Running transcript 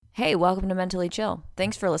Hey, welcome to Mentally Chill.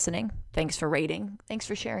 Thanks for listening. Thanks for rating. Thanks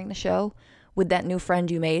for sharing the show with that new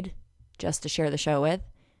friend you made just to share the show with.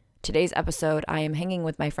 Today's episode, I am hanging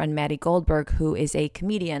with my friend Maddie Goldberg, who is a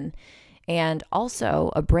comedian and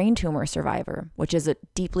also a brain tumor survivor, which has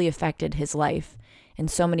deeply affected his life in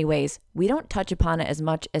so many ways. We don't touch upon it as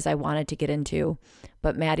much as I wanted to get into,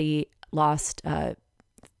 but Maddie lost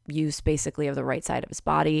use basically of the right side of his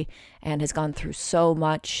body and has gone through so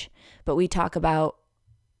much. But we talk about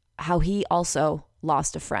how he also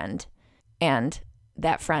lost a friend, and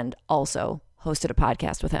that friend also hosted a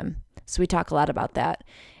podcast with him. So we talk a lot about that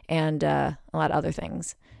and a lot of other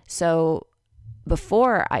things. So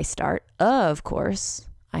before I start, of course,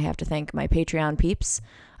 I have to thank my Patreon peeps.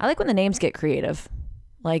 I like when the names get creative.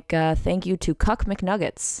 Like, thank you to Cuck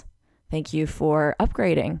McNuggets. Thank you for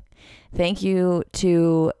upgrading. Thank you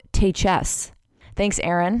to Tay Chess. Thanks,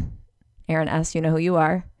 Aaron. Aaron S., you know who you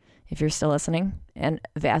are, if you're still listening. And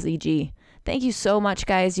Vazzy G. Thank you so much,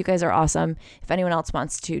 guys. You guys are awesome. If anyone else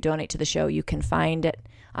wants to donate to the show, you can find it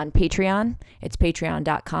on Patreon. It's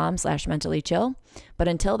patreon.com/mentallychill. But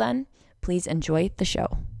until then, please enjoy the show.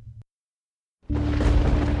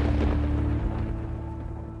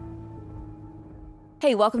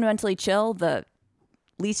 Hey, welcome to Mentally Chill, the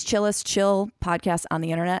least chillest chill podcast on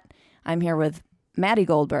the internet. I'm here with Maddie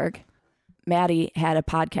Goldberg. Maddie had a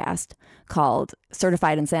podcast called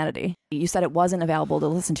Certified Insanity. You said it wasn't available to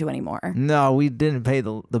listen to anymore. No, we didn't pay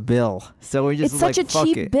the bill. So we just It's such a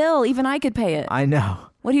cheap bill. Even I could pay it. I know.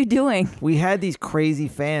 What are you doing? We had these crazy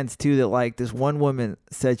fans too that like this one woman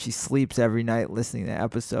said she sleeps every night listening to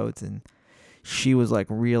episodes, and she was like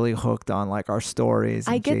really hooked on like our stories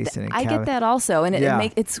and Jason and Kevin. I get that also, and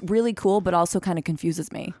it's really cool, but also kind of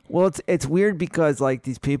confuses me. Well, it's weird because like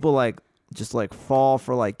these people like just like fall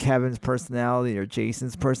for like Kevin's personality or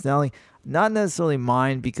Jason's personality. Not necessarily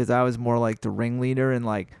mine, because I was more like the ringleader and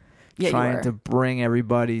like trying to bring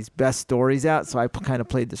everybody's best stories out. So I kind of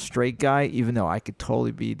played the straight guy, even though I could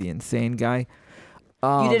totally be the insane guy.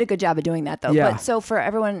 You did a good job of doing that though. Yeah. But so for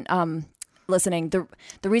everyone listening, the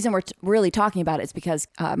reason we're really talking about it is because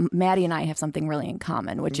Maddie and I have something really in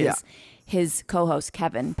common, which is his co-host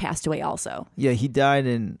Kevin passed away also. Yeah, he died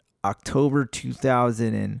in October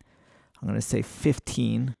 2000 and I'm going to say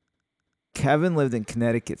 15. Kevin lived in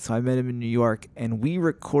Connecticut, so I met him in New York, and we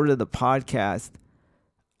recorded the podcast.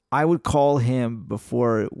 I would call him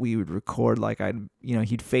before we would record, like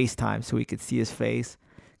he'd FaceTime so we could see his face,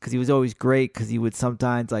 because he was always great, because he would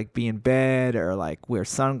sometimes like be in bed or like wear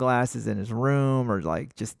sunglasses in his room, or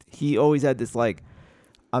like just, he always had this like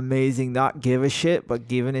amazing not give a shit, but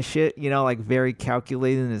giving a shit, like very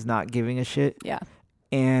calculated in his not giving a shit. Yeah.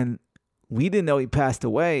 And we didn't know he passed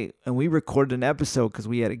away, and we recorded an episode because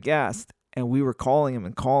we had a guest, and we were calling him,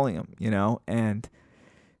 and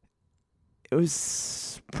it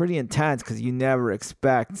was pretty intense because you never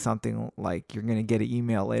expect something like you're going to get an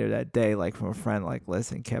email later that day, like from a friend, like,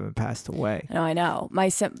 listen, Kevin passed away. No, I know.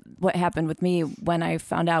 What happened with me when I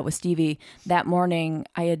found out with Stevie, that morning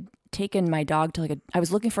I had taken my dog to I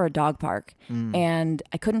was looking for a dog park and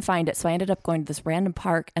I couldn't find it. So I ended up going to this random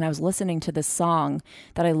park, and I was listening to this song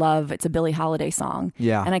that I love. It's a Billie Holiday song.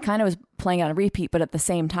 Yeah. And I kind of was playing it on repeat, but at the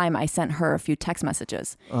same time I sent her a few text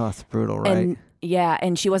messages. Oh, it's brutal, right?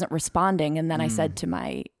 And she wasn't responding. And then I said to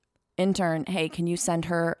my intern, hey, can you send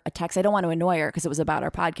her a text? I don't want to annoy her because it was about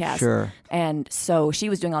our podcast. Sure. And so she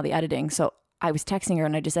was doing all the editing. So I was texting her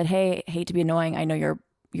and I just said, hey, hate to be annoying. I know you're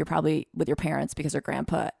probably with your parents because her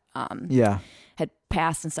grandpa had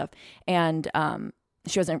passed and stuff. And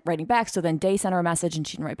she wasn't writing back. So then Day sent her a message and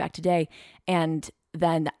she didn't write back to Day. And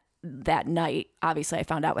then that night, obviously I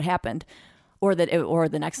found out what happened. Or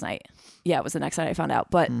the next night. Yeah, it was the next night I found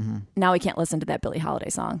out. But now I can't listen to that Billie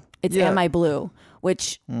Holiday song. It's Am I Blue,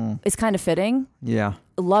 which is kind of fitting. Yeah.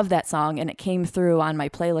 Love that song. And it came through on my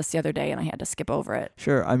playlist the other day and I had to skip over it.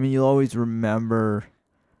 Sure. I mean, you'll always remember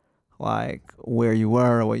like where you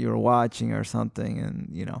were or what you were watching or something. And,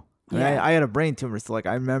 I had a brain tumor. So like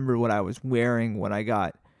I remember what I was wearing when I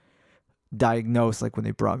got diagnosed, like when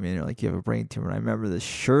they brought me in, they're like, you have a brain tumor. And I remember the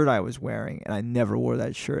shirt I was wearing, and I never wore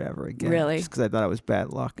that shirt ever again. Really? Just because I thought it was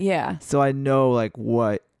bad luck. Yeah. So I know like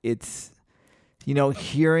what it's,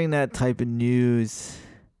 hearing that type of news,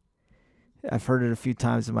 I've heard it a few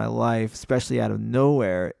times in my life, especially out of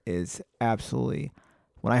nowhere, is absolutely,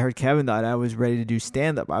 when I heard Kevin died, I was ready to do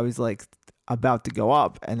stand-up. I was like about to go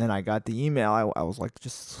up, and then I got the email. I was like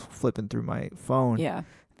just flipping through my phone. Yeah.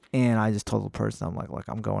 And I just told the person, I'm like, look,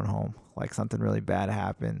 I'm going home. Like something really bad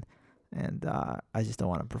happened, and I just don't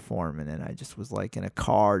want to perform. And then I just was like in a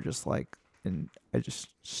car, just like, and I just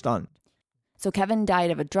stunned. So Kevin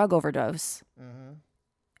died of a drug overdose.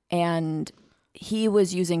 And he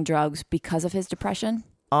was using drugs because of his depression?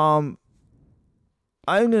 I'm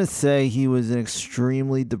gonna say he was an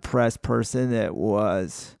extremely depressed person that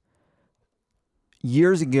was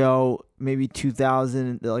years ago, maybe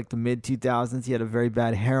 2000, like the mid 2000s. He had a very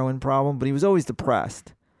bad heroin problem, but he was always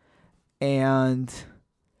depressed, and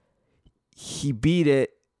he beat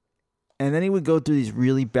it. And then he would go through these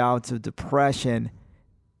really bouts of depression,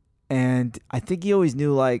 and I think he always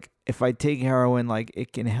knew, like, if I take heroin, like,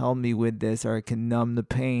 it can help me with this, or it can numb the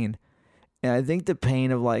pain. And I think the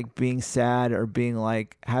pain of, like, being sad or being,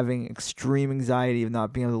 like, having extreme anxiety of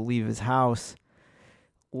not being able to leave his house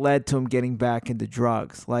led to him getting back into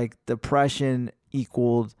drugs. Like, depression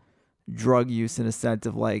equaled drug use in a sense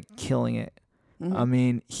of, like, killing it. Mm-hmm. I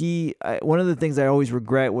mean, one of the things I always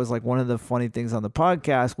regret was, like, one of the funny things on the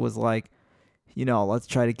podcast was, like, you know, let's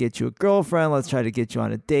try to get you a girlfriend. Let's try to get you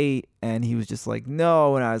on a date. And he was just like,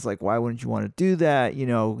 no. And I was like, why wouldn't you want to do that? You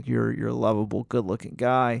know, you're a lovable, good looking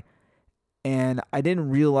guy. And I didn't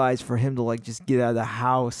realize for him to, like, just get out of the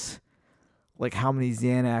house, like, how many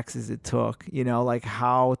Xanaxes it took, you know, like,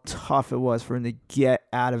 how tough it was for him to get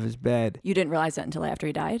out of his bed. You didn't realize that until after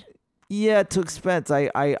he died? Yeah, it took expense.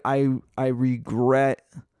 I regret,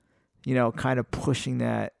 you know, kind of pushing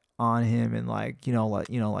that on him and, like, you know,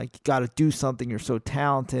 you got to do something. You're so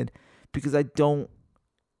talented, because I don't,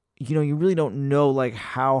 you know, you really don't know, like,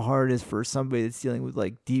 how hard it is for somebody that's dealing with,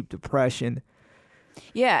 like, deep depression.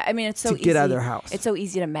 Yeah, I mean, it's so to get out of their house. It's so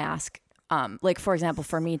easy to mask. Like, for example,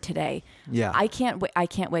 for me today, yeah, I can't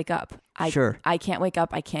wake up. Sure. I can't wake up.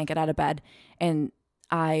 I can't get out of bed, and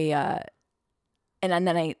then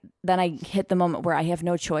I hit the moment where I have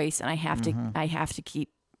no choice, and I have to keep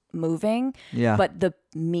moving. Yeah. But the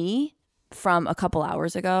me from a couple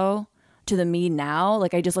hours ago to the me now,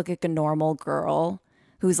 like, I just look like a normal girl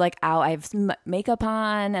who's like, I have makeup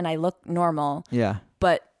on and I look normal. Yeah.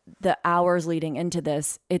 But the hours leading into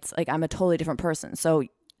this, it's like I'm a totally different person. So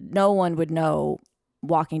no one would know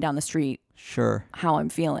walking down the street Sure. how I'm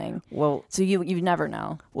feeling. Well, so you never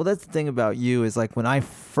know. Well, that's the thing about you is, like, when I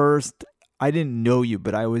didn't know you,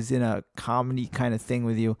 but I was in a comedy kind of thing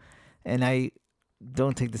with you, and I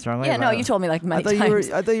don't take this wrong way. Yeah, no, you told me, like, many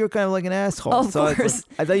times. I thought you were kind of like an asshole. Of course.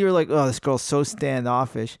 I thought you were like, oh, this girl's so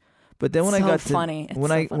standoffish. But then when It's I got so funny. It's when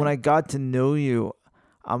so I funny. when I got to know you,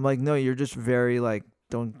 I'm like, no, you're just very, like,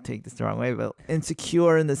 don't take this the wrong way, but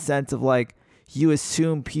insecure in the sense of, like, you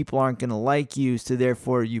assume people aren't going to like you, so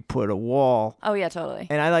therefore you put a wall. Oh, yeah, totally.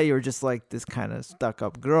 And I thought you were just, like, this kind of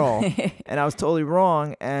stuck-up girl. And I was totally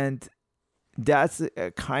wrong. And that's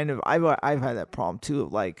a kind of, I've had that problem, too,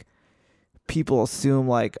 of, like, people assume,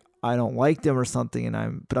 like, I don't like them or something,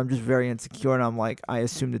 but I'm just very insecure, and I'm like, I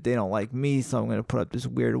assume that they don't like me, so I'm going to put up this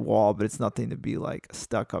weird wall, but it's nothing to be, like, a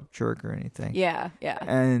stuck-up jerk or anything. Yeah.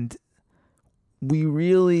 And we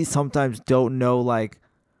really sometimes don't know, like,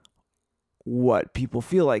 what people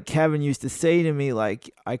feel. Like, Kevin used to say to me, like,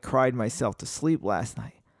 I cried myself to sleep last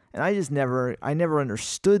night, and I never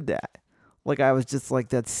understood that. Like, I was just like,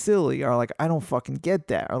 that's silly, or, like, I don't fucking get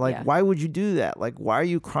that, or, like, why would you do that? Like, why are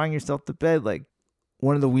you crying yourself to bed? Like,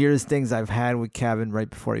 one of the weirdest things I've had with Kevin right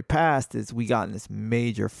before he passed is we got in this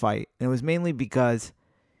major fight, and it was mainly because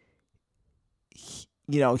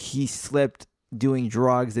he slipped doing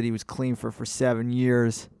drugs that he was clean for 7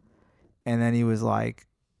 years, and then he was like,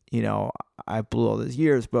 I blew all those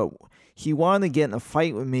years, but he wanted to get in a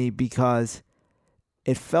fight with me because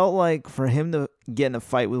it felt like for him to get in a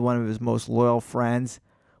fight with one of his most loyal friends,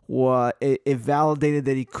 it validated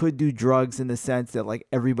that he could do drugs in the sense that, like,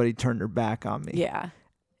 everybody turned their back on me. Yeah.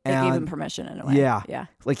 They gave him permission in a way. Yeah.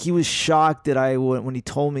 Like, he was shocked that when he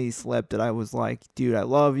told me he slipped, that I was like, dude, I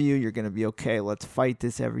love you. You're going to be okay. Let's fight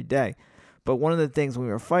this every day. But one of the things when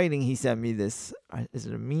we were fighting, he sent me this, is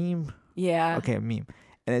it a meme? Yeah. Okay, a meme.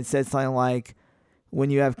 And it said something like, when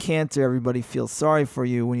you have cancer, everybody feels sorry for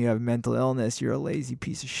you. When you have mental illness, you're a lazy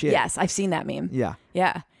piece of shit. Yes, I've seen that meme. Yeah.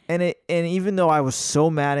 Yeah. And even though I was so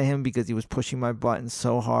mad at him because he was pushing my buttons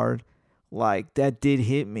so hard, like, that did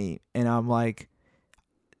hit me. And I'm like,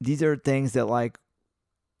 these are things that, like,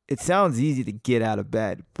 it sounds easy to get out of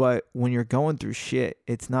bed, but when you're going through shit,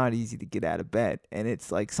 it's not easy to get out of bed. And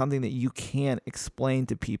it's, like, something that you can't explain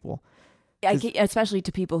to people. Especially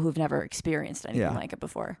to people who've never experienced anything like it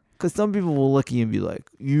before. Because some people will look at you and be like,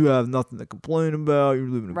 you have nothing to complain about. You're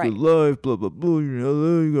living a good life, blah, blah, blah.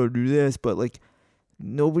 You got to do this. But, like,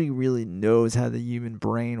 nobody really knows how the human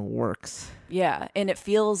brain works. Yeah. And it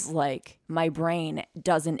feels like my brain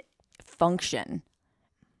doesn't function,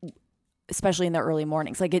 especially in the early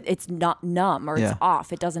mornings. Like, it's not numb or it's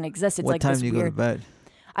off. It doesn't exist. It's what like time this do you weird... go to bed?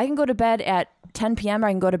 I can go to bed at 10 p.m. or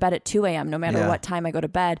I can go to bed at 2 a.m. No matter what time I go to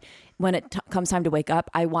bed. When it comes time to wake up,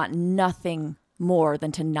 I want nothing more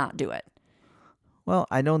than to not do it. Well,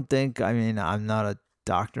 I don't think, I mean, I'm not a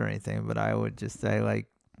doctor or anything, but I would just say, like,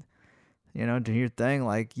 you know, do your thing.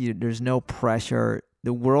 Like, there's no pressure.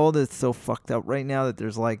 The world is so fucked up right now that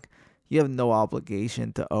there's like, you have no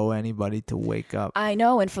obligation to owe anybody to wake up. I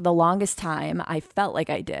know, and for the longest time, I felt like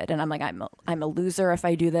I did, and I'm like, I'm a loser if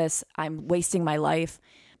I do this. I'm wasting my life.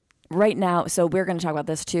 Right now, so we're going to talk about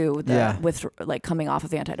this too, with like coming off of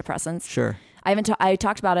the antidepressants. Sure. I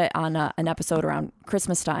talked about it on an episode around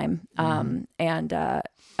Christmas time, and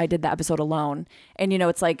I did the episode alone. And you know,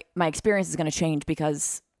 it's like my experience is going to change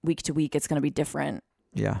because week to week it's going to be different.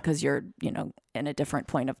 Yeah. Because you're, you know, in a different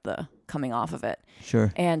point of the coming off of it.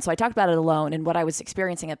 Sure. And so I talked about it alone, and what I was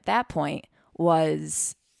experiencing at that point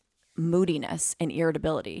was moodiness and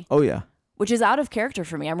irritability. Oh yeah. Which is out of character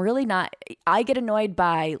for me. I'm really not. I get annoyed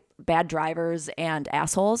by bad drivers and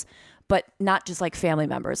assholes, but not just like family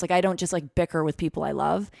members. Like I don't just like bicker with people I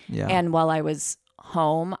love. Yeah. And while I was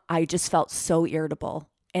home, I just felt so irritable,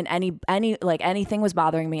 and anything was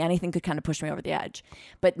bothering me. Anything could kind of push me over the edge.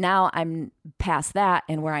 But now I'm past that,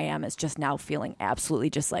 and where I am is just now feeling absolutely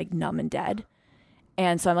just like numb and dead.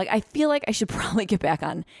 And so I'm like, I feel like I should probably get back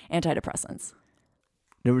on antidepressants.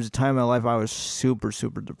 There was a time in my life I was super,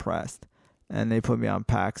 super depressed, and they put me on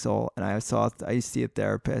Paxil, and I used to see a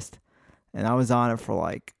therapist, and I was on it for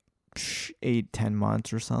like 8-10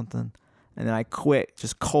 months or something. And then I quit,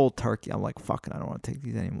 just cold turkey. I'm like, fuck it, I don't want to take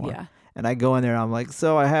these anymore. Yeah. And I go in there and I'm like,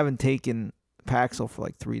 so I haven't taken Paxil for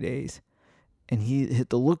like 3 days. And he hit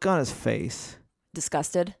the look on his face.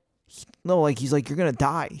 Disgusted? No, like he's like, you're going to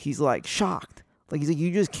die. He's like shocked. Like he's like,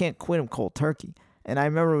 you just can't quit him cold turkey. And I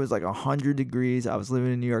remember it was like 100 degrees. I was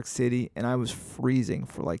living in New York City and I was freezing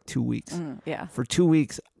for like 2 weeks. Yeah. For 2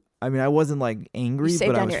 weeks, I mean, I wasn't like angry, You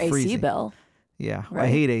saved but I on was your freezing. AC bill. Yeah, Right? I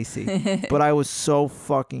hate AC. But I was so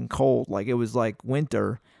fucking cold. Like it was like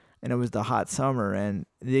winter and it was the hot summer, and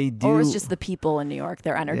they do. Or it's just the people in New York,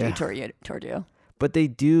 their energy Yeah. toward you. But they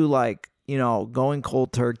do, like, you know, going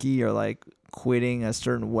cold turkey or like quitting a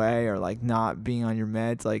certain way or like not being on your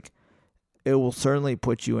meds, like it will certainly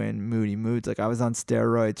put you in moody moods. Like I was on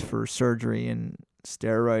steroids for surgery, and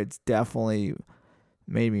steroids definitely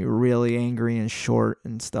made me really angry and short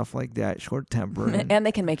and stuff like that, short tempered. And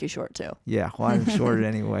they can make you short too. Yeah, well, I'm short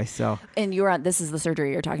anyway, so. And you were on. This is the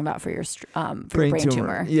surgery you're talking about for your brain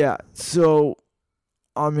tumor. Yeah. So,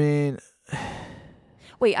 I mean,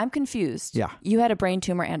 Wait, I'm confused. Yeah. You had a brain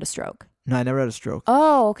tumor and a stroke. no, I never had a stroke.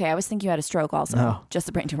 Oh, okay. I was thinking you had a stroke also. No. Just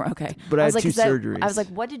the brain tumor. Okay. But I had was two like, surgeries. I was like,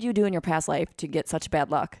 what did you do in your past life to get such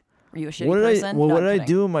bad luck? Were you a shitty What did person? No, what I'm did I kidding.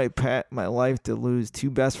 do in my life to lose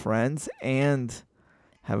 2 best friends and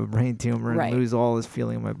have a brain tumor and Right. lose all this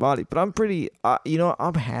feeling in my body? But I'm pretty,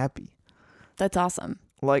 I'm happy. That's awesome.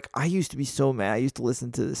 Like, I used to be so mad. I used to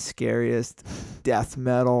listen to the scariest death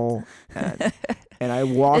metal, and I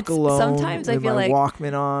walk alone sometimes I with feel my like-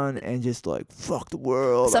 Walkman on and just like, fuck the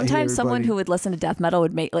world. I hate Sometimes someone everybody. who would listen to death metal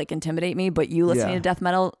would intimidate me, but you listening Yeah. to death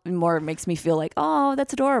metal more makes me feel like, oh,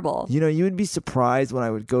 that's adorable. You know, you would be surprised when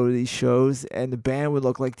I would go to these shows and the band would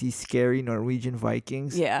look like these scary Norwegian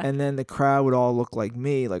Vikings. Yeah. And then the crowd would all look like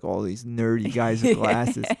me, like all these nerdy guys with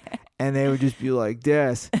glasses. And they would just be like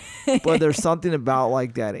this. But there's something about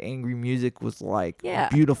like that angry music was like Yeah.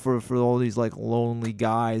 beautiful for all these like lonely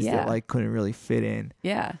guys Yeah. that like couldn't really fit in.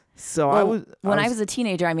 Yeah. So Well, when I was a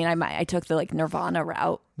teenager, I mean, I took the like Nirvana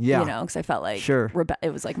route. Yeah. You know, because I felt like Sure. it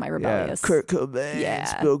was like my yeah, rebellious. Kurt Cobain Yeah.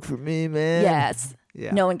 spoke for me, man. Yes.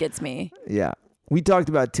 Yeah. No one gets me. Yeah. We talked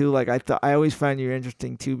about too, like I always found you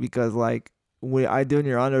interesting too, because like when I did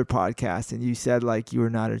your other podcast and you said like you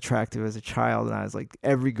were not attractive as a child, and I was like,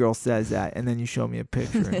 every girl says that, and then you show me a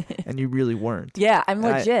picture and you really weren't. Yeah, I'm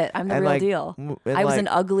And legit. I'm the and real like, deal. and I was like, an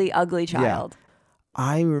ugly, ugly child.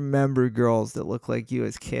 I remember girls that looked like you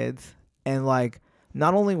as kids, and like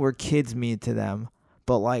not only were kids mean to them,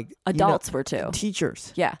 but like Adults were too.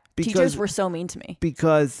 teachers. Yeah. Because- Teachers were so mean to me.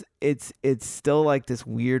 Because it's still like this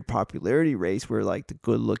weird popularity race where like the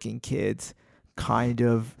good looking kids kind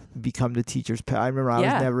of become the teacher's pet. I remember I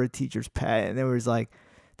Yeah. was never a teacher's pet, and there was like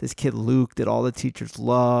this kid Luke that all the teachers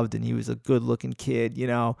loved, and he was a good looking kid, you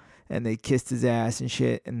know, and they kissed his ass and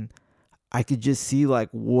shit, and I could just see like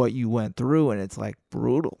what you went through, and it's like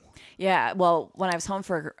brutal. Yeah. Well, when I was home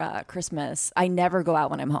for Christmas, I never go out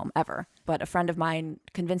when I'm home ever. But a friend of mine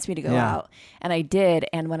convinced me to go Yeah. out, and I did.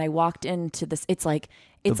 And when I walked into this, it's like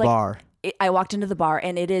Bar. I walked into the bar,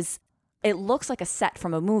 and it looks like a set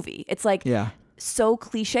from a movie. It's like Yeah. so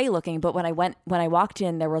cliche looking, but when I walked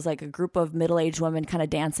in, there was like a group of middle-aged women kind of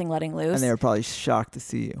dancing, letting loose. And they were probably shocked to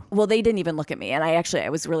see you. Well, they didn't even look at me. And I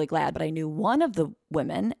was really glad, but I knew one of the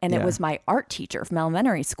women, and it was my art teacher from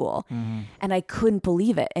elementary school. And I couldn't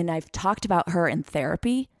believe it. And I've talked about her in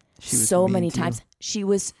therapy so many times. She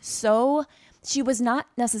was not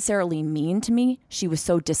necessarily mean to me. She was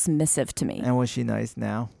so dismissive to me. And was she nice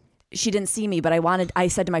now? She didn't see me, but I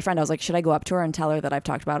said to my friend, I was like, should I go up to her and tell her that I've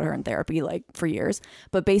talked about her in therapy like for years?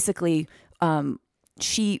 But basically, I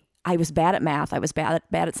was bad at math. I was bad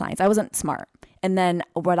at science. I wasn't smart. And then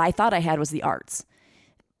what I thought I had was the arts.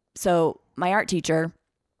 So my art teacher,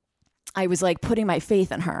 I was like putting my faith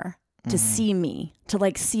in her to see me, to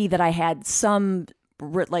like see that I had some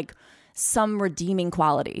redeeming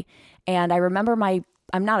quality. And I remember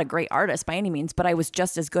I'm not a great artist by any means, but I was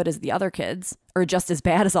just as good as the other kids, or just as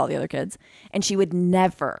bad as all the other kids. And she would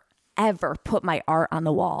never, ever put my art on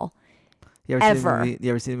the wall. You ever seen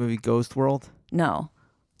the movie Ghost World? No.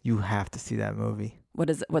 You have to see that movie.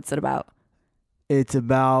 What's it about? It's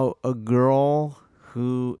about a girl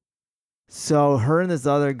so her and this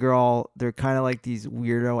other girl, they're kind of like these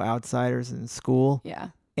weirdo outsiders in school. Yeah.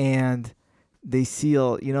 And they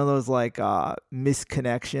seal, those like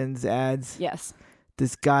misconnections ads? Yes.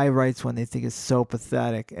 This guy writes one they think is so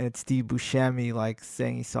pathetic, and it's Steve Buscemi like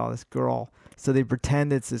saying he saw this girl. So they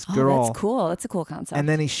pretend it's this girl. Oh, that's cool. That's a cool concept. And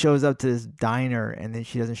then he shows up to this diner, and then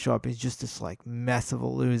she doesn't show up. He's just this like mess of a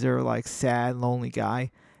loser, like sad, lonely guy.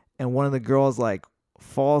 And one of the girls like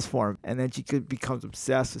falls for him, and then she becomes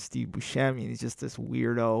obsessed with Steve Buscemi, and he's just this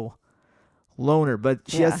weirdo loner. But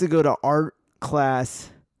she has to go to art class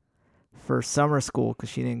for summer school because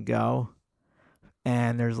she didn't go.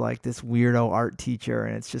 And there's like this weirdo art teacher,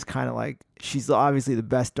 and it's just kind of like she's obviously the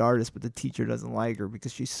best artist, but the teacher doesn't like her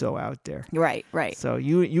because she's so out there. Right. So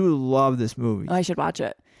you would love this movie. Oh, I should watch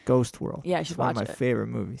it. Ghost World. Yeah, I should watch it. One of my favorite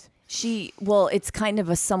movies. It's kind of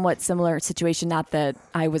a somewhat similar situation. Not that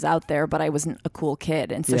I was out there, but I wasn't a cool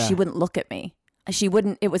kid, and so she wouldn't look at me.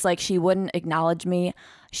 It was like she wouldn't acknowledge me.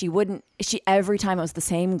 Every time it was the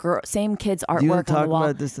same kid's artwork on the wall. You talk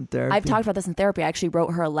about this in therapy? I've talked about this in therapy. I actually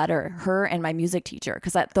wrote her a letter, her and my music teacher,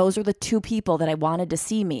 because those are the two people that I wanted to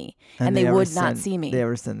see me, and they would not see me. They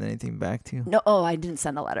ever send anything back to you? No, I didn't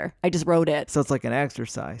send the letter. I just wrote it. So it's like an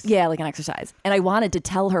exercise. Yeah, like an exercise. And I wanted to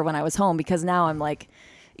tell her when I was home, because now I'm like,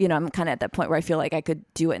 I'm kind of at that point where I feel like I could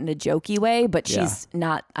do it in a jokey way, but she's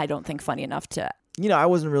not, I don't think, funny enough to. I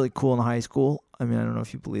wasn't really cool in high school. I mean, I don't know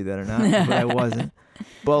if you believe that or not, but I wasn't.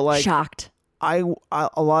 But like, shocked. A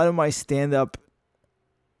lot of my stand-up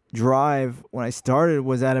drive when I started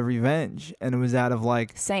was out of revenge, and it was out of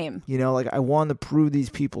like, same. Like I wanted to prove these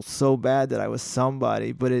people so bad that I was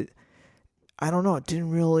somebody, but I don't know, it didn't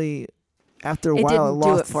really. After a while, it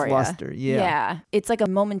lost its luster. Yeah, it's like a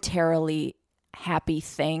momentarily happy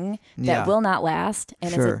thing that will not last,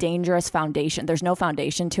 and it's a dangerous foundation. There's no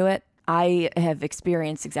foundation to it. I have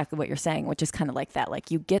experienced exactly what you're saying, which is kind of like that.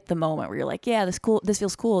 Like you get the moment where you're like, yeah, this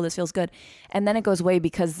feels cool, this feels good. And then it goes away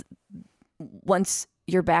because once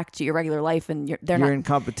you're back to your regular life and you're in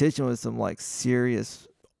competition with some like serious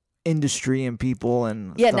industry and people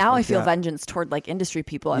and now like I feel that. Vengeance toward like industry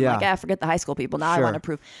people. I'm like, forget the high school people. Now I want to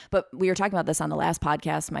prove. But we were talking about this on the last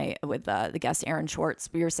podcast with the guest Aaron Schwartz.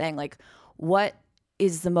 We were saying like, what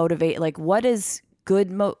is the what is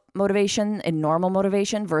good motivation and normal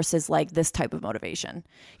motivation versus like this type of motivation?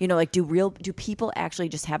 Like do people actually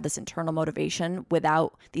just have this internal motivation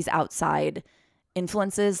without these outside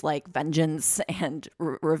influences like vengeance and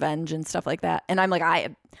revenge and stuff like that? And I'm like,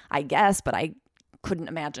 I guess, but I couldn't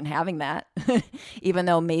imagine having that. Even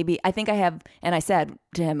though maybe I think I have, and I said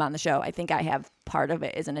to him on the show, I think I have part of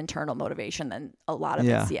it is an internal motivation, then a lot of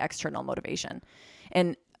it's the external motivation.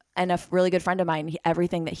 And a really good friend of mine,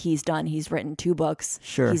 everything that he's done, he's written 2 books.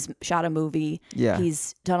 Sure. He's shot a movie. Yeah.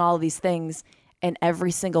 He's done all of these things. And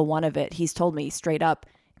every single one of it, he's told me straight up,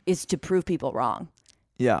 is to prove people wrong.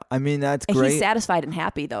 Yeah. I mean, that's and great. He's satisfied and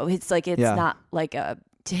happy, though. It's like, it's not like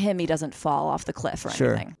to him, he doesn't fall off the cliff or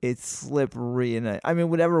anything. It's slippery. And I mean,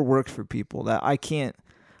 whatever works for people, that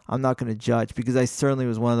I'm not going to judge, because I certainly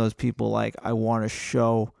was one of those people like, I want to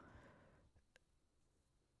show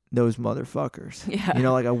those motherfuckers. Yeah.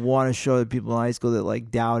 Like I want to show the people in high school that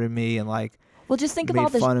like doubted me and like just think made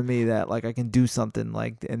of all fun of me that like I can do something,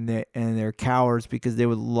 like, and they're cowards because they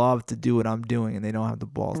would love to do what I'm doing and they don't have the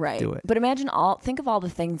balls to do it. But think of all the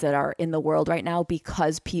things that are in the world right now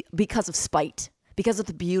because of spite, because of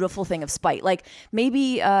the beautiful thing of spite. Like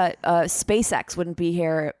maybe SpaceX wouldn't be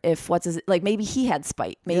here if maybe he had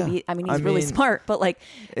spite. Maybe Yeah. I mean he's really smart, but like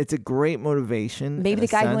it's a great motivation. maybe in the a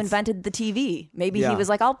guy who sense. invented the TV, maybe Yeah. he was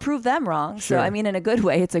like, I'll prove them wrong. Sure. So I mean, in a good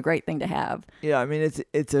way, it's a great thing to have. Yeah, I mean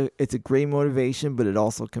it's a great motivation, but it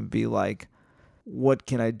also can be like, what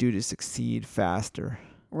can I do to succeed faster?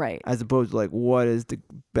 Right. As opposed to like, what is the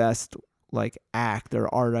best like act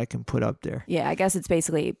or art I can put up there? Yeah, I guess it's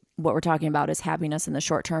basically what we're talking about is happiness in the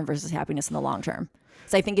short term versus happiness in the long term.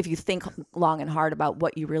 So I think if you think long and hard about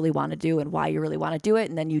what you really want to do and why you really want to do it,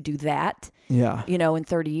 and then you do that, Yeah. you know, in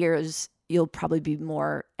 30 years, you'll probably be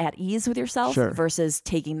more at ease with yourself Sure. versus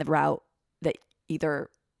taking the route that either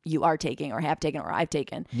you are taking or have taken or I've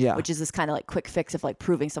taken, Yeah. which is this kind of like quick fix of like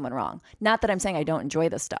proving someone wrong. Not that I'm saying I don't enjoy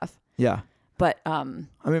this stuff, Yeah. but I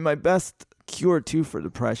mean, my best cure too for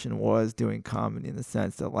depression was doing comedy, in the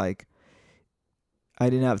sense that like I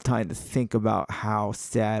didn't have time to think about how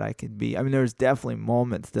sad I could be. I mean, there was definitely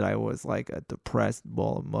moments that I was like a depressed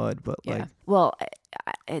ball of mud, but yeah. like, Well,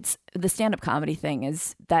 it's the stand-up comedy thing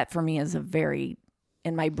is that for me is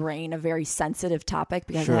in my brain, a very sensitive topic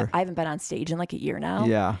because Sure. I haven't been on stage in like a year now.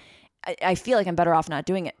 yeah, I feel like I'm better off not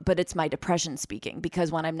doing it, but it's my depression speaking,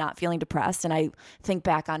 because when I'm not feeling depressed and I think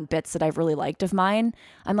back on bits that I've really liked of mine,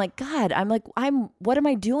 I'm like, God, what am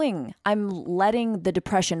I doing? I'm letting the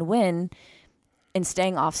depression win and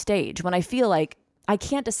staying off stage when I feel like I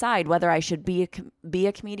can't decide whether I should be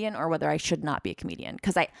a comedian or whether I should not be a comedian,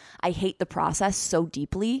 because I hate the process so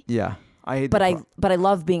deeply, yeah. I hate but I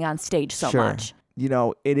love being on stage so Sure. much. You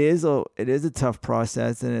know, it is a tough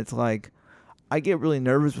process, and it's like I get really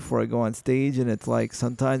nervous before I go on stage, and it's like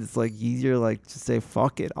sometimes it's like easier like to say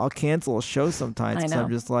fuck it. I'll cancel a show sometimes I because know. I'm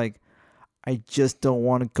just like, I just don't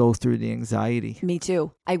want to go through the anxiety. Me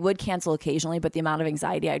too. I would cancel occasionally, but the amount of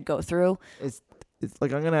anxiety I'd go through. It's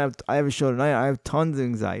like I have a show tonight. I have tons of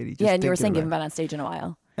anxiety. Just Yeah, and you were thinking saying you about haven't been on stage in a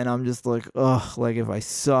while. And I'm just like, ugh, like if I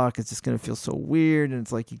suck, it's just gonna feel so weird. And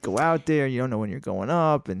it's like you go out there, you don't know when you're going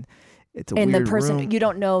up, and it's a And weird the person, room. you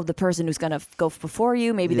don't know the person who's going to go before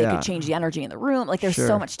you. Maybe they Yeah. could change the energy in the room. Like there's Sure.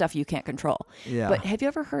 so much stuff you can't control. Yeah. But have you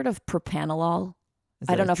ever heard of propranolol? Is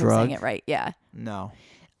I that don't know a if I'm saying drug? it right. Yeah. No.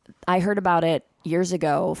 I heard about it years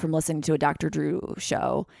ago from listening to a Dr. Drew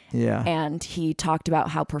show. Yeah. And he talked about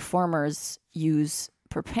how performers use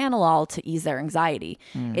propranolol to ease their anxiety.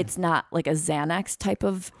 Hmm. It's not like a Xanax type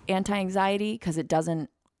of anti-anxiety because it doesn't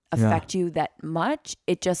affect you that much.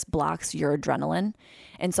 It just blocks your adrenaline.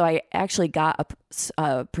 And so I actually got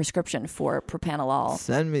a prescription for propranolol.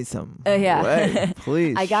 Send me some. Yeah. Way.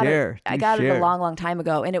 Please I got share. it. I Do got it share. a long time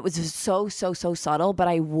ago, and it was just so subtle. But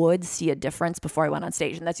I would see a difference before I went on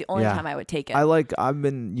stage, and that's the only Yeah. time I would take it. I've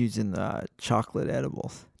been using chocolate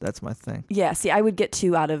edibles. That's my thing. Yeah. See, I would get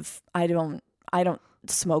too out of. I don't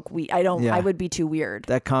smoke weed. Yeah. I would be too weird.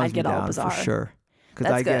 That calms I'd get me all get bizarre. for sure. Because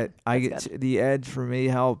That's I good. get That's good. the edge for me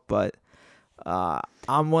help, but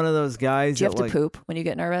I'm one of those guys. Do you have that, to poop when you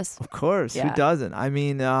get nervous? Of course, Yeah. who doesn't? I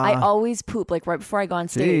mean, I always poop like right before I go on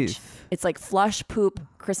stage. Jeez. It's like flush, poop,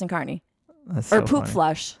 Chris and Carney, that's or so poop funny.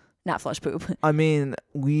 flush, not flush poop. I mean,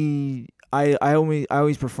 I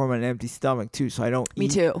always perform on an empty stomach too, so I don't. Me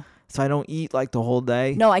eat, too. So I don't eat like the whole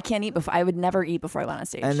day. No, I can't eat before. I would never eat before I went on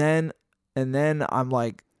stage. And then I'm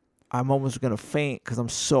like, I'm almost gonna faint because I'm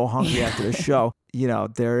so hungry after the show. You know,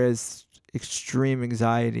 there is extreme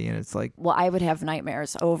anxiety, and it's like, well, I would have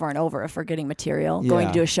nightmares over and over of forgetting material, going to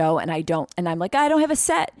Yeah. do a show, and I'm like, I don't have a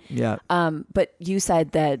set. yeah, But you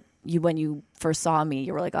said that when you first saw me,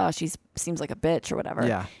 you were like, oh, seems like a bitch or whatever.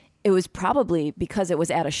 yeah, It was probably because it was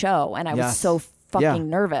at a show, and I was Yes. so fucking Yeah.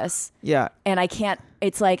 nervous. yeah, And I can't,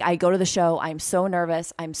 it's like I go to the show, I'm so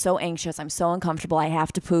nervous, I'm so anxious, I'm so uncomfortable, I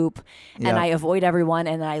have to poop, and Yeah. I avoid everyone,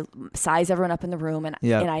 and I size everyone up in the room, and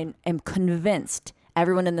Yeah. I am convinced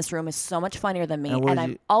everyone in this room is so much funnier than me, And what and did I'm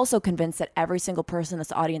you- also convinced that every single person in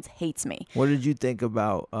this audience hates me. What did you think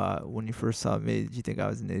about when you first saw me? Did you think I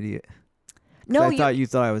was an idiot? 'Cause No, I thought you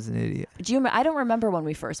thought I was an idiot. I don't remember when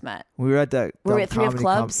we first met. We were at that. Were we dumb at Three of comedy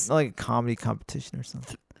Clubs? like a comedy competition or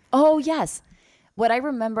something. Oh, yes. What I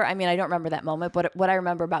remember, I mean, I don't remember that moment, but what I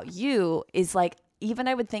remember about you is like, even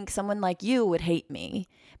I would think someone like you would hate me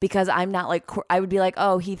because I'm not like, I would be like,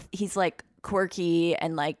 oh, he's like quirky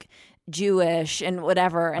and like Jewish and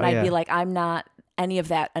whatever. And Oh, I'd be yeah. like, I'm not any of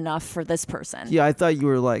that enough for this person. Yeah, I thought you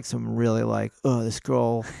were like some really like, oh, this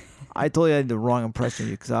girl. I totally had the wrong impression of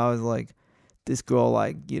you because I was like, this girl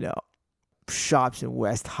like, you know, shops in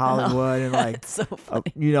West Hollywood and like, It's so funny.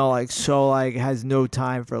 you know, like so like has no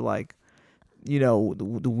time for like, you know, the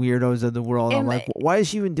weirdos of the world. I'm And like, why is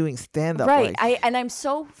she even doing stand up? Right. Like, And I'm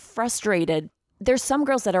so frustrated there's some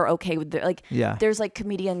girls that are okay with it. Like, Yeah. there's like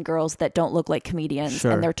comedian girls that don't look like comedians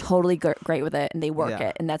Sure. and they're totally great with it and they work Yeah.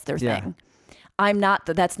 it and that's their Yeah. thing. I'm not,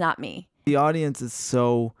 that's not me. The audience is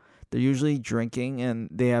they're usually drinking and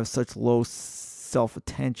they have such low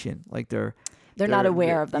self-attention. Like They're not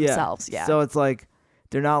aware of themselves. Yeah. So it's like,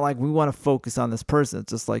 they're not like, we want to focus on this person.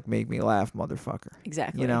 It's just like, make me laugh, motherfucker.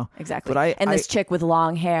 Exactly. You know? Exactly. But this chick with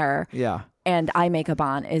long hair Yeah. and eye makeup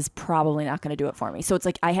on is probably not going to do it for me. So it's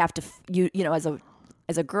like, I have to, you know,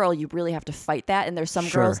 as a girl, you really have to fight that. And there's some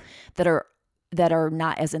Sure. girls that are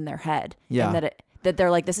not as in their head. Yeah. And that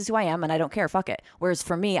they're like, this is who I am and I don't care, fuck it. Whereas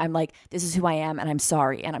for me, I'm like, this is who I am and I'm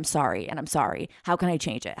sorry and I'm sorry and I'm sorry. How can I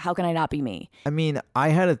change it? How can I not be me? I mean, I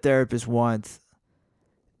had a therapist once.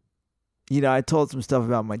 You know, I told some stuff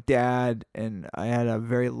about my dad, and I had a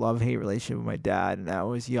very love-hate relationship with my dad, and I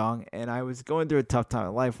was young, and I was going through a tough time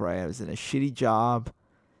in life where I was in a shitty job,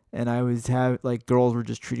 and I was girls were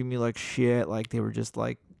just treating me like shit, like they were just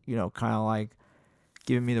like, you know, kind of like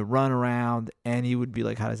giving me the runaround, and he would be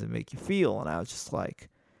like, how does it make you feel? And I was just like,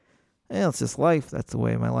 it's just life. That's the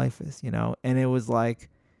way my life is, you know? And it was like,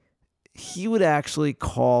 he would actually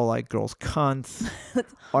call like girls cunts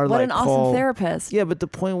or What like an awesome therapist. Yeah, but the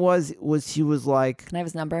point was he was like, Can I have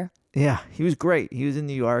his number? yeah, he was great. He was in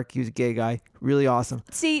New York. He was a gay guy, really awesome.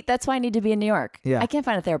 See, that's why I need to be in New York. Yeah. I can't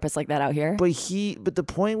find a therapist like that out here. But the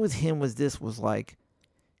point with him was like,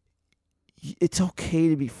 it's okay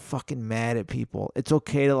to be fucking mad at people. It's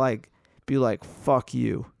okay to like be like, fuck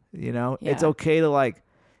you, you know? Yeah. It's okay to like,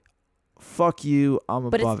 fuck you, I'm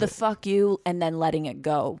above it. But it's the fuck you and then letting it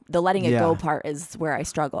go. The letting it go part is where I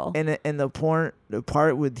struggle. And the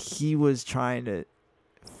part with he was trying to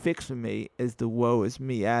fix with me is the woe is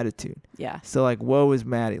me attitude. Yeah. So like, woe is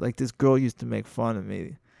Maddie. Like, this girl used to make fun of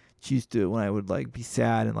me. She used to do it when I would like be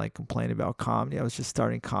sad and like complain about comedy. I was just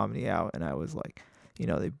starting comedy out, and I was like, you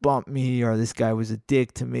know, they bumped me, or this guy was a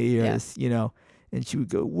dick to me, or this, you know. And she would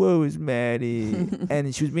go, woe is Maddie,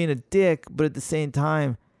 and she was being a dick, but at the same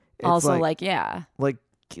time, it's also like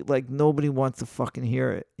nobody wants to fucking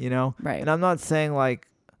hear it, you know? Right. And I'm not saying like,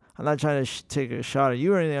 I'm not trying to take a shot at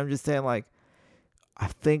you or anything. I'm just saying like, I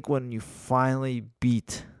think when you finally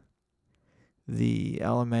beat the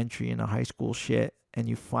elementary and the high school shit, and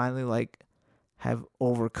you finally like have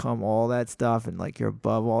overcome all that stuff, and like you're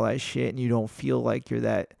above all that shit, and you don't feel like you're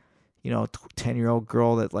that, you know, 10-year-old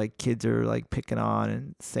girl that like kids are like picking on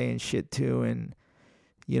and saying shit to, and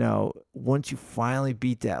you know, once you finally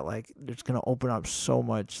beat that, like, it's gonna open up so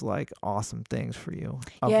much like awesome things for you.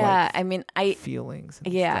 Yeah, like, I mean, feelings.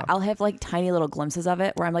 And stuff. I'll have like tiny little glimpses of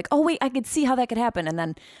it where I'm like, oh wait, I could see how that could happen, and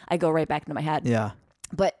then I go right back into my head. Yeah.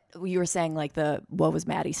 But you were saying like the what was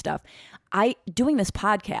Maddie stuff. Doing this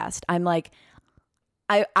podcast, I'm like,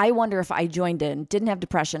 I wonder if I joined in, didn't have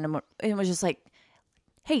depression, and it was just like,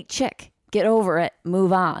 hey, chick, get over it,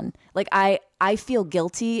 move on. Like I feel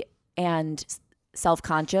guilty and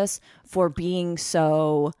self-conscious for being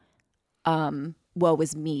so woe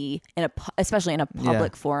is me especially in a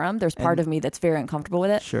public forum. There's part of me that's very uncomfortable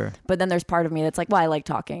with it. Sure. But then there's part of me that's like, well, I like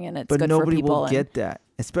talking and it's good for people. But nobody will get that,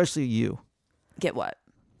 especially you. Get what?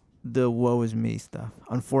 The woe is me stuff.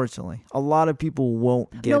 Unfortunately, a lot of people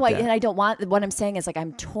won't get that. And I don't want. What I'm saying is like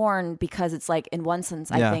I'm torn because it's like in one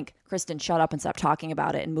sense I think, Kristen, shut up and stop talking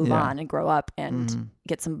about it and move on and grow up and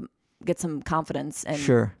get some confidence. And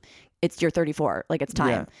sure, it's you're 34, like it's time.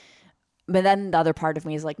 Yeah. But then the other part of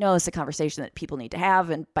me is like, no, it's a conversation that people need to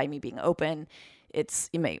have, and by me being open, it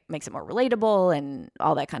makes it more relatable and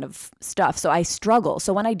all that kind of stuff. So I struggle.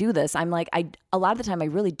 So when I do this, I'm like, a lot of the time I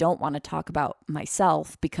really don't want to talk about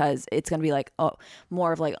myself because it's going to be like, oh,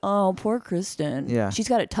 more of like, oh, poor Kristen. Yeah. She's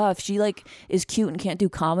got it tough. She like is cute and can't do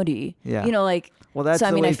comedy. Yeah. You know, like, well, that's so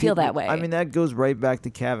I mean, I feel people, that way. I mean, that goes right back to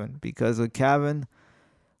Kevin, because with Kevin,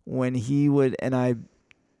 when he would, and I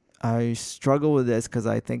struggle with this because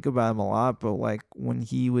I think about him a lot, but like when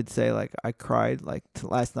he would say like, I cried, like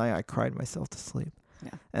last night I cried myself to sleep.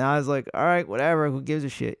 Yeah. And I was like, all right, whatever, who gives a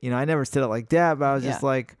shit? You know, I never said it like that, but I was just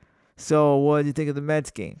like, so what did you think of the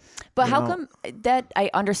Mets game? But how come that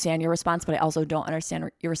I understand your response, but I also don't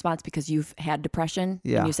understand your response because you've had depression.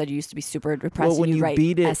 Yeah. And you said you used to be super depressed. Well, when you write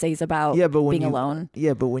beat it, essays about being alone.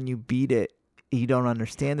 Yeah, but when you beat it, you don't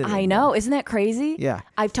understand it anymore. I know. Isn't that crazy? Yeah.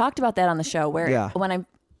 I've talked about that on the show where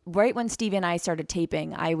when Stevie and I started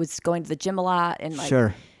taping, I was going to the gym a lot and like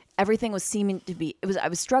everything was seeming to be, I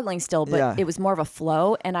was struggling still, but it was more of a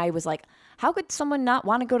flow. And I was like, how could someone not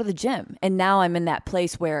want to go to the gym? And now I'm in that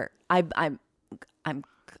place where I'm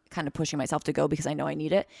kind of pushing myself to go because I know I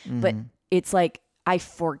need it. Mm-hmm. But it's like, I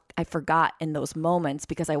forgot in those moments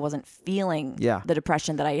because I wasn't feeling Yeah. the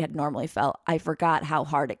depression that I had normally felt. I forgot how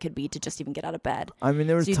hard it could be to just even get out of bed. I mean,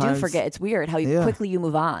 there was So you times, do forget. It's weird how Yeah. quickly you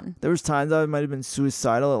move on. there was times I might have been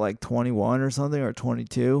suicidal at like 21 or something, or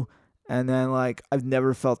 22. And then like I've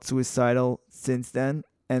never felt suicidal since then.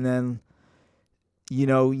 And then,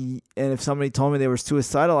 and if somebody told me they were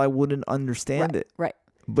suicidal, I wouldn't understand it. Right.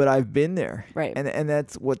 But I've been there. Right. And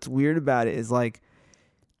that's what's weird about it is like,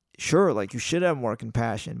 sure, like you should have more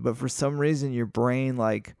compassion, but for some reason your brain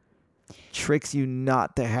like tricks you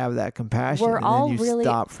not to have that compassion. We're and all then you really-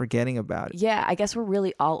 stop forgetting about it. Yeah. I guess we're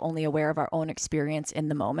really all only aware of our own experience in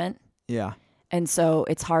the moment. Yeah. And so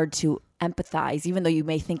it's hard to empathize, even though you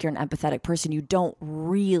may think you're an empathetic person, you don't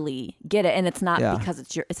really get it. And it's not Yeah. because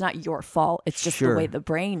it's not your fault. It's just the Sure. way the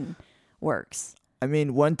brain works. I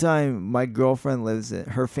mean, one time my girlfriend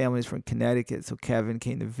her family's from Connecticut, so Kevin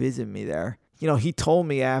came to visit me there. He told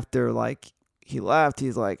me after like he left,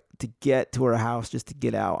 he's like, to get to her house, just to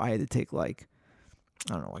get out, I had to take like,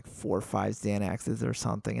 I don't know, like 4 or 5 Xanaxes or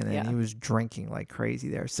something. And then Yeah. he was drinking like crazy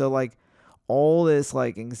there. So like all this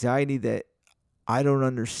like anxiety that I don't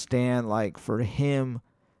understand, like for him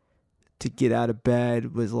to get out of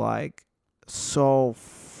bed was like so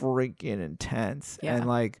freaking intense. Yeah. And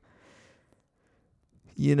like,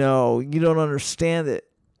 you don't understand it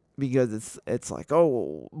because it's like,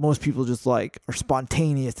 oh, most people just like are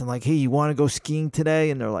spontaneous and like, hey, you want to go skiing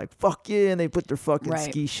today? And they're like, fuck yeah. And they put their fucking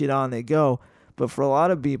Right. ski shit on, they go. But for a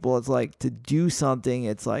lot of people, it's like to do something,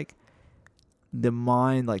 it's like the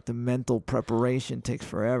mind, like the mental preparation takes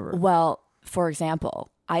forever. Well, for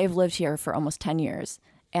example, I have lived here for almost 10 years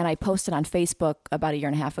and I posted on Facebook about 1.5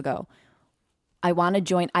 years ago. I want to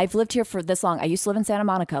join. I've lived here for this long. I used to live in Santa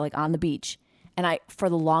Monica, like on the beach. And for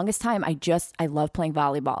the longest time, I love playing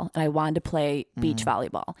volleyball and I wanted to play beach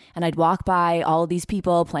volleyball. And I'd walk by all of these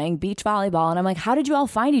people playing beach volleyball. And I'm like, how did you all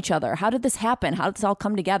find each other? How did this happen? How did this all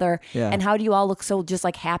come together? Yeah. And how do you all look so just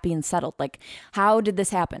like happy and settled? Like, how did this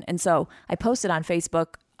happen? And so I posted on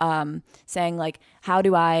Facebook saying like, how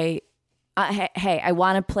do I, hey, I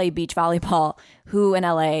want to play beach volleyball. Who in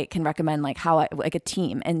LA can recommend like like a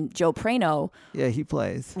team? And Joe Prano Yeah, he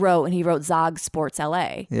plays. wrote Zog Sports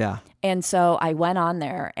LA. Yeah. And so I went on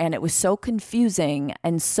there and it was so confusing.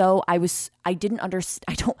 And so I didn't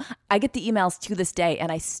understand. I get the emails to this day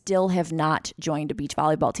and I still have not joined a beach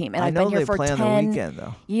volleyball team. And I I've know been here they for play on 10 the weekend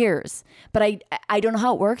though. years. But I don't know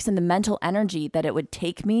how it works and the mental energy that it would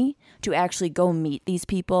take me to actually go meet these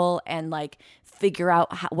people and like figure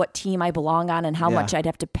out what team I belong on and how Yeah. much I'd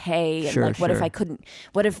have to pay. And Sure, like, what if sure. I couldn't,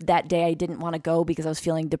 what if that day I didn't want to go because I was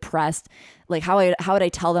feeling depressed? Like how would I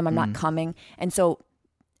tell them I'm not coming? And so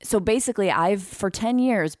basically I've for 10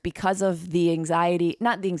 years, because of the anxiety,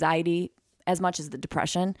 not the anxiety as much as the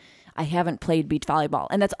depression, I haven't played beach volleyball.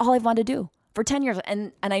 And that's all I've wanted to do for 10 years.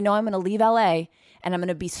 And I know I'm going to leave LA and I'm going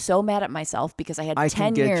to be so mad at myself because I had I 10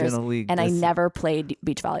 can get you years in a league and I this- never played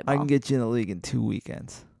beach volleyball. I can get you in the league in 2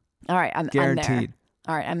 weekends. All right. I'm there. Guaranteed.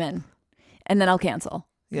 All right. I'm in. And then I'll cancel.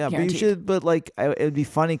 Yeah, but you Guaranteed. should. But like, it would be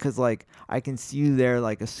funny because like I can see you there,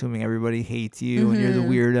 like assuming everybody hates you and you're the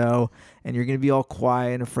weirdo, and you're gonna be all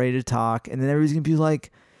quiet and afraid to talk, and then everybody's gonna be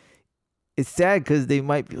like, it's sad because they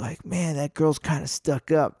might be like, man, that girl's kind of stuck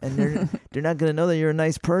up, and they're not gonna know that you're a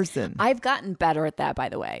nice person. I've gotten better at that, by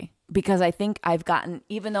the way, because I think I've gotten,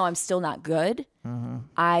 even though I'm still not good,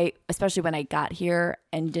 especially when I got here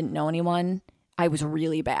and didn't know anyone, I was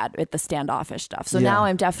really bad at the standoffish stuff. So Yeah. now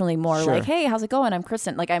I'm definitely more Sure. like, hey, how's it going? I'm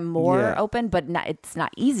Kristen. Like I'm more Yeah. open, but it's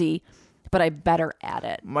not easy, but I'm better at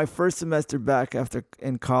it. My first semester back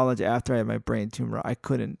in college, after I had my brain tumor, I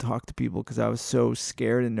couldn't talk to people because I was so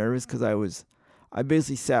scared and nervous because I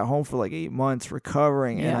basically sat home for like 8 months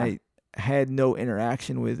recovering and Yeah. I had no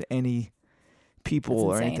interaction with any people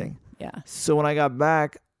That's or insane. anything. Yeah. So when I got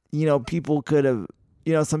back, people could have,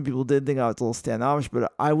 some people did think I was a little standoffish,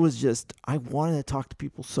 but I wanted to talk to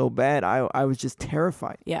people so bad. I was just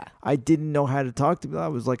terrified. Yeah. I didn't know how to talk to people. I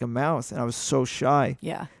was like a mouse and I was so shy.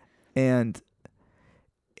 Yeah. And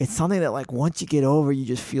it's something that like once you get over, you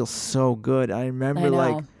just feel so good. I remember I know.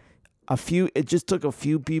 like it just took a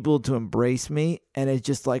few people to embrace me and it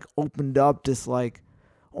just like opened up this like,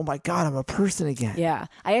 oh my God, I'm a person again. Yeah.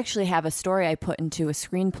 I actually have a story I put into a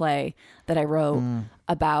screenplay that I wrote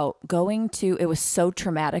about it was so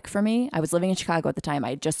traumatic for me. I was living in Chicago at the time.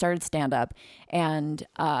 I had just started stand up and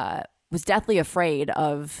was deathly afraid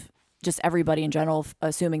of just everybody in general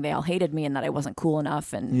assuming they all hated me and that I wasn't cool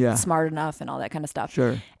enough and Yeah. smart enough and all that kind of stuff.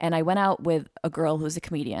 Sure. And I went out with a girl who's a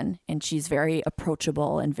comedian and she's very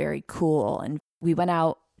approachable and very cool. And we went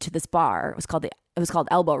out to this bar. It was called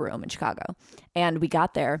Elbow Room in Chicago. And we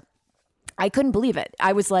got there. I couldn't believe it.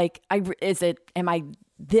 I was like, am I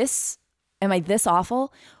this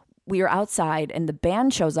awful? We were outside and the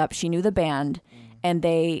band shows up. She knew the band and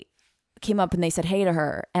they came up and they said hey to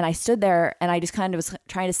her. And I stood there and I just kind of was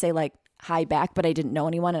trying to say like hi back, but I didn't know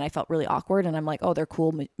anyone and I felt really awkward. And I'm like, oh, they're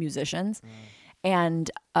cool musicians. And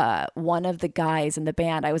one of the guys in the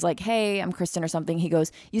band, I was like, hey, I'm Kristen or something. He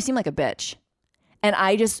goes, you seem like a bitch. And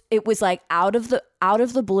it was like out of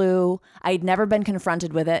the blue. I'd never been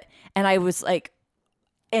confronted with it. And I was like,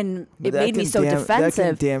 and it made me so defensive. That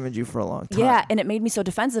can damage you for a long time. Yeah. And it made me so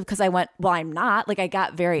defensive because I went, well, I'm not. Like I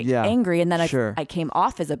got very angry and then I came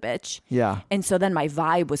off as a bitch. Yeah. And so then my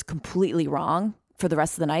vibe was completely wrong for the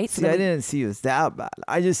rest of the night. So I didn't see you as that bad.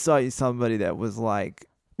 I just saw you somebody that was like.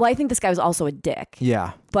 Well, I think this guy was also a dick.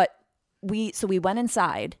 Yeah. But we went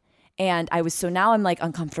inside. And now I'm like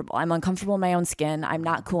uncomfortable. I'm uncomfortable in my own skin. I'm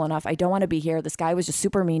not cool enough. I don't want to be here. This guy was just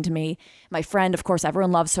super mean to me. My friend, of course,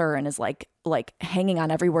 everyone loves her and is like hanging on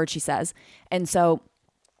every word she says. And so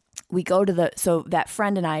we go to so that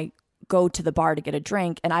friend and I go to the bar to get a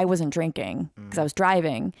drink and I wasn't drinking because I was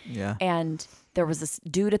driving. Yeah. And there was this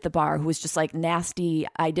dude at the bar who was just like nasty.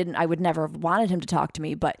 I would never have wanted him to talk to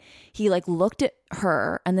me, but he like looked at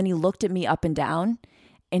her and then he looked at me up and down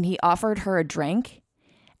and he offered her a drink.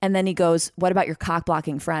 And then he goes, what about your cock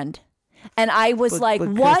blocking friend? And I was like,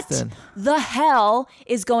 what Kristen, the hell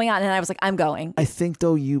is going on? And I was like, I'm going. I think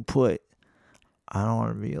though I don't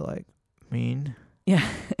want to be like mean. Yeah.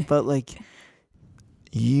 But like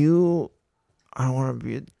I don't want to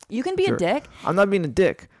be you can be jerk. A dick. I'm not being a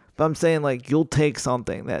dick, but I'm saying like you'll take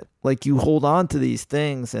something that like you hold on to these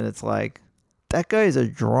things and it's like, that guy is a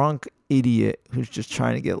drunk idiot who's just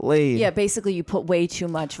trying to get laid. Yeah. Basically you put way too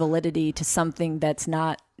much validity to something that's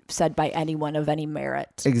not said by anyone of any merit.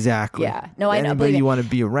 Exactly. Yeah. No, I know. Anybody you want to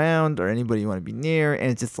be around or anybody you want to be near.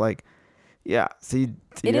 And it's just like, yeah. So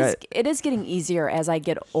it is getting easier as I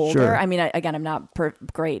get older. Sure. I mean, again, I'm not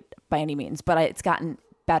great by any means, but it's gotten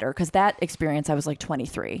better because that experience, I was like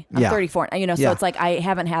 23. I'm 34. So it's like I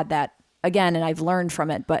haven't had that again and I've learned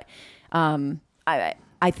from it. But I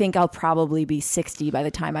think I'll probably be 60 by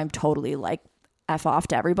the time I'm totally like F off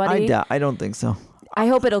to everybody. I don't think so. I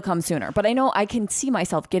hope it'll come sooner, but I know I can see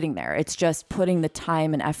myself getting there. It's just putting the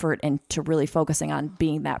time and effort into really focusing on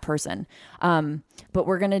being that person. But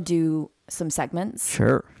we're going to do some segments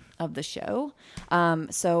of the show.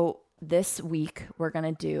 So this week we're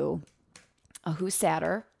going to do a Who's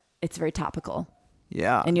Sadder. It's very topical.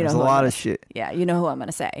 Yeah. And there's a lot of shit. Yeah. You know who I'm going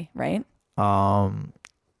to say, right? Bob.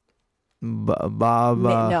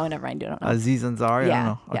 No, never mind. I don't know. Aziz Ansari? Yeah, I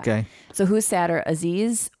don't know. Okay. So who's sadder,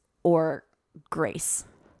 Aziz or Grace?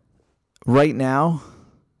 Right now?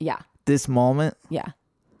 Yeah. This moment? Yeah.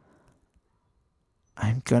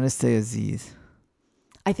 I'm going to say Aziz.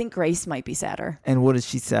 I think Grace might be sadder. And what is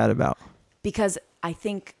she sad about? Because I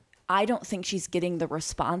don't think she's getting the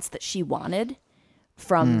response that she wanted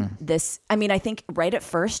from this. I mean, I think right at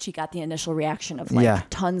first she got the initial reaction of like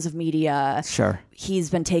tons of media. Sure. He's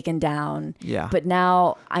been taken down. Yeah. But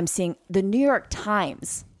now I'm seeing the New York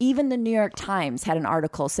Times, even the New York Times had an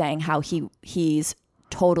article saying how he's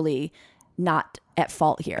totally not at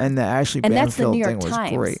fault here. And the Ashley Banfield thing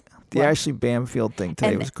was great. The Ashley Banfield thing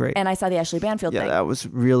today was great. And I saw the Ashley Banfield thing. Yeah, that was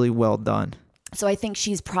really well done. So I think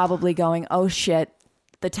she's probably going, oh shit,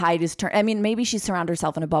 the tide is turned. I mean, maybe she's surrounded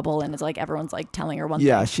herself in a bubble and it's like everyone's like telling her one thing.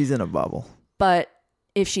 Yeah, she's in a bubble. But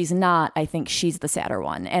if she's not, I think she's the sadder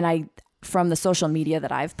one. And from the social media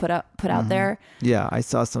that I've put out there. Yeah, I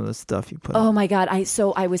saw some of the stuff you put Oh my God.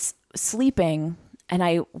 I was sleeping and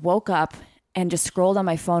I woke up and just scrolled on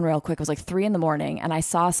my phone real quick. It was like 3 a.m. and I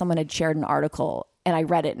saw someone had shared an article and I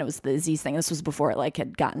read it and it was the Aziz thing. This was before it like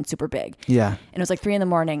had gotten super big. Yeah. And it was like 3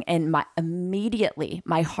 a.m. and immediately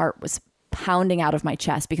my heart was pounding out of my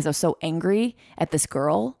chest because I was so angry at this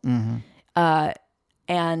girl.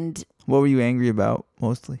 And what were you angry about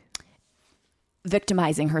mostly?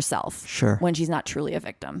 Victimizing herself. Sure. When she's not truly a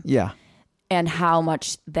victim. Yeah. And how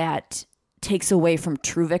much that takes away from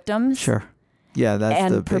true victims. Sure. Yeah,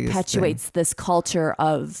 that's the biggest perpetuates thing. this culture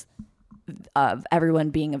of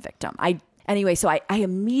everyone being a victim. Anyway, so I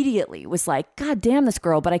immediately was like, God damn this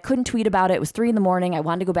girl, but I couldn't tweet about it. It was 3 a.m. I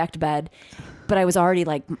wanted to go back to bed, but I was already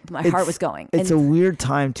like, my heart was going. It's a weird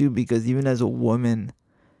time too, because even as a woman,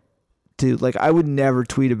 dude, like I would never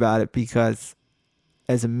tweet about it because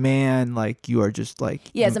as a man, like you are just like,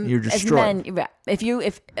 you're destroyed. As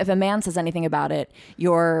men, if a man says anything about it,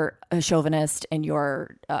 you're a chauvinist and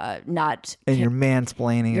you're not. And you're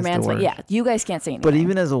mansplaining. You're mansplaining. Yeah. You guys can't say anything. But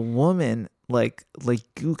even as a woman, like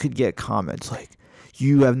you could get comments like,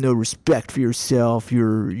 you have no respect for yourself.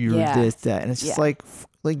 You're this, that. And it's just like,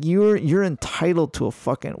 Like you're entitled to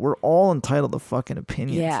we're all entitled to fucking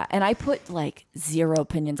opinions. Yeah. And I put like 0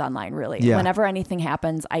 opinions online, really. Yeah. Whenever anything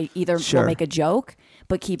happens, I either Sure. will make a joke,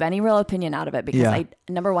 but keep any real opinion out of it because Yeah.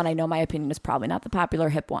 number one, I know my opinion is probably not the popular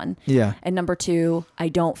hip one. Yeah. And number two, I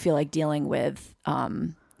don't feel like dealing with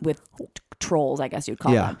trolls, I guess you'd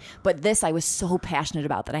call Yeah. them. But this I was so passionate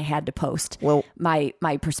about that I had to post Well- my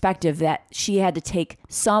perspective that she had to take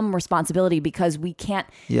some responsibility because we can't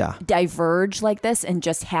Yeah. diverge like this and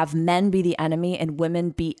just have men be the enemy and women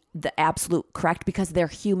be the absolute correct because they're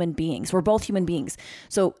human beings. We're both human beings.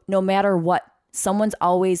 So no matter what, someone's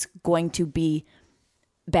always going to be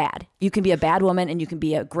bad. You can be a bad woman and you can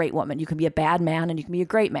be a great woman. You can be a bad man and you can be a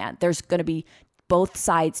great man. There's going to be both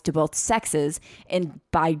sides to both sexes. And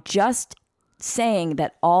by just saying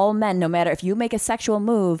that all men, no matter if you make a sexual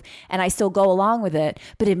move and I still go along with it,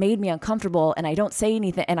 but it made me uncomfortable and I don't say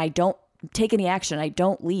anything and I don't take any action, I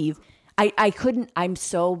don't leave. I couldn't, I'm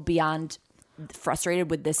so beyond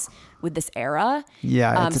frustrated with this era.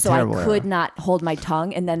 Yeah, it's a so I terrible could era. not hold my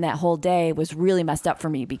tongue. And then that whole day was really messed up for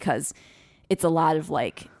me because it's a lot of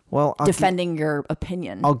like Well, defending your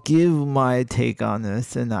opinion. I'll give my take on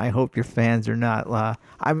this, and I hope your fans are not.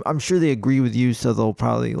 I'm sure they agree with you, so they'll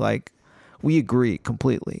probably like. We agree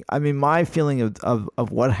completely. I mean, my feeling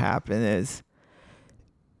of what happened is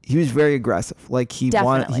he was very aggressive. Like he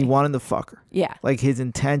Definitely. wanted to fuck her. Yeah. Like his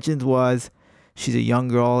intentions was, she's a young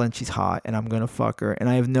girl and she's hot, and I'm gonna fuck her, and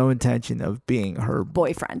I have no intention of being her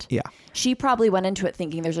Boyfriend. Yeah. She probably went into it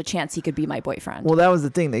thinking there's a chance he could be my boyfriend. Well, that was the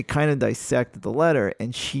thing. They kind of dissected the letter,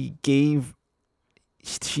 and she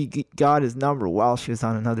got his number while she was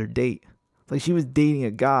on another date. Like she was dating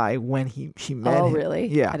a guy when she met him. Oh, really?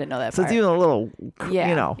 Yeah. I didn't know that So part. it's even a little, Yeah.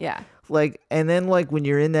 you know. Yeah. Like, and then like when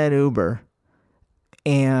you're in that Uber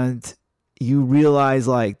and you realize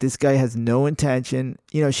like this guy has no intention,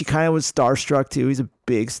 you know, she kind of was starstruck too. He's a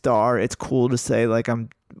big star. It's cool to say like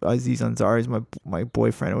Aziz Ansari is my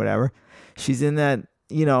boyfriend or whatever. She's in that,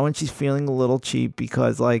 you know, and she's feeling a little cheap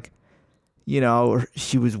because like, you know,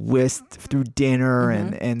 she was whisked through dinner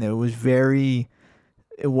and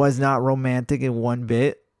it was not romantic in one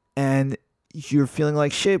bit. And you're feeling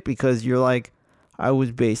like shit because you're like, I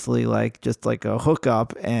was basically like just like a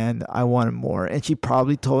hookup and I wanted more. And she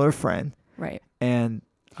probably told her friend. Right. And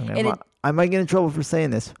I might get in trouble for saying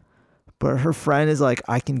this, but her friend is like,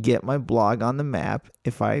 I can get my blog on the map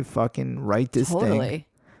if I fucking write this Totally. thing.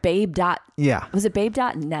 Babe. Yeah. Was it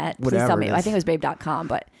babe.net? Please Whatever tell me. it I is. think it was babe.com,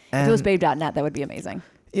 but if And- it was babe.net, that would be amazing.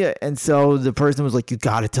 Yeah, and so the person was like, you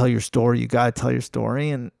got to tell your story. You got to tell your story.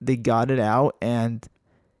 And they got it out. And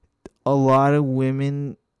a lot of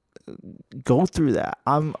women go through that.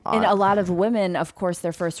 And a lot of women, of course,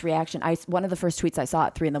 their first reaction, one of the first tweets I saw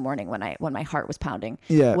at 3 a.m. when my heart was pounding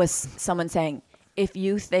Yeah. was someone saying, if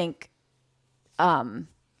you think,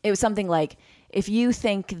 it was something like, if you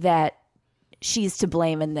think that she's to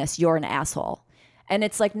blame in this, you're an asshole. And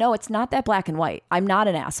it's like, no, it's not that black and white. I'm not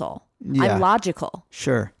an asshole. Yeah. I'm logical.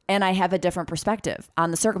 Sure. And I have a different perspective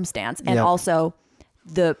on the circumstance and Yep. also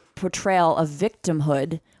the portrayal of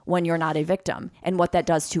victimhood when you're not a victim and what that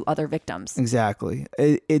does to other victims. Exactly.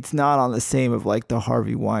 It's not on the same of like the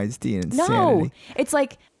Harvey Weinstein insanity. No, it's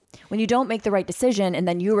like when you don't make the right decision and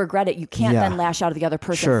then you regret it, you can't Yeah. then lash out at the other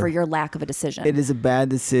person Sure. for your lack of a decision. It is a bad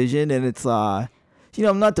decision, and it's you know,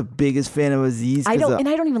 I'm not the biggest fan of Aziz. I 'cause, don't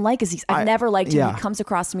even like Aziz. I've never liked him. yeah. He comes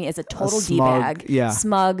across to me as a total smug, D-bag, yeah.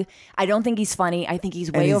 smug. I don't think he's funny. I think he's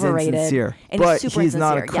and way he's overrated. insincere. And But he's super he's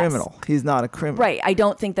not a insincere, yes. criminal. He's not a criminal. Right. I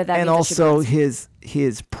don't think that And means it should also be-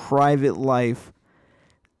 his private life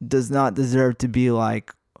does not deserve to be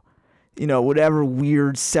like, you know, whatever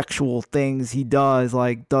weird sexual things he does,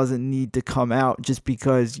 like, doesn't need to come out just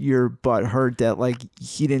because you're butthurt that like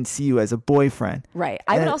he didn't see you as a boyfriend. Right.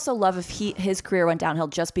 I would And- also love if his career went downhill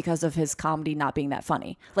just because of his comedy not being that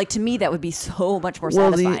funny. Like, to me, that would be so much more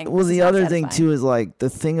satisfying. Well, This the is not other thing satisfying. too is like the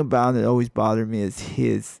thing about it that always bothered me is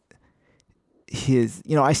his,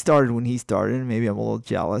 you know, I started when he started, and maybe I'm a little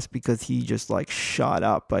jealous because he just like shot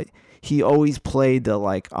up, but he always played the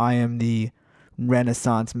like, I am the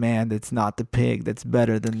Renaissance man that's not the pig that's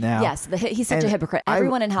better than now. Yes, he's such And a hypocrite. I-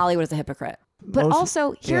 Everyone in Hollywood is a hypocrite. But Most-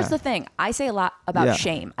 also, here's yeah. the thing. I say a lot about Yeah.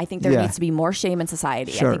 shame. I think there Yeah. needs to be more shame in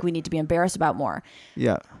society. Sure. I think we need to be embarrassed about more.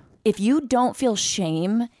 Yeah. If you don't feel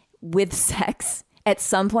shame with sex at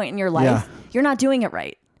some point in your life, Yeah. you're not doing it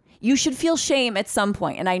right. You should feel shame at some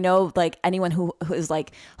point. And I know like anyone who is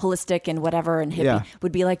like holistic and whatever and hippie Yeah.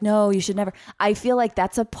 would be like, no, you should never. I feel like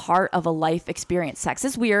that's a part of a life experience. Sex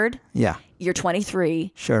is weird. Yeah. You're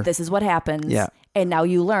 23. Sure. This is what happens. Yeah. And now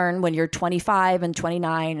you learn when you're 25 and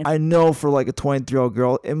 29. I know for like a 23-year-old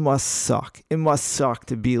girl, it must suck. It must suck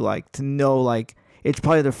to be like, to know like it's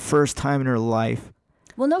probably the first time in her life.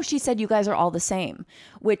 Well, no, she said you guys are all the same,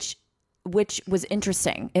 which was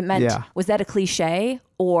interesting. It meant, Yeah. was that a cliche,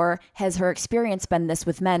 or has her experience been this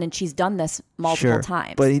with men and she's done this multiple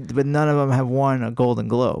times? But none of them have won a Golden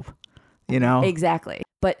Globe, you know? Exactly.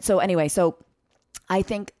 But so anyway, so I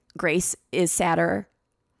think Grace is sadder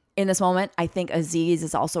in this moment. I think Aziz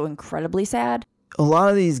is also incredibly sad. A lot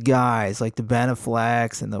of these guys, like the Ben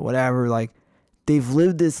Afflecks and the whatever, like they've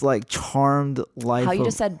lived this like charmed life. How you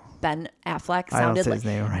just said Ben Affleck sounded I don't say like his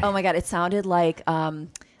name right. Oh my God, it sounded like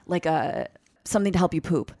a something to help you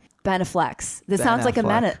poop. Ben Affleck's. This Ben sounds like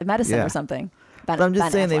Affleck. a medicine Yeah. or something. But I'm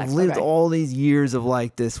just saying they've lived okay. all these years of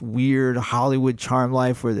like this weird Hollywood charm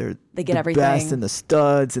life where They get the everything. best and the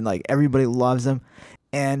studs and like everybody loves them.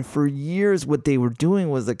 And for years, what they were doing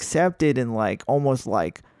was accepted and like almost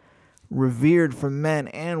like revered for men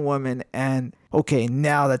and women. And okay,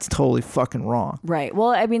 now that's totally fucking wrong. Right. Well,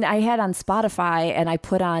 I mean, I had on Spotify and I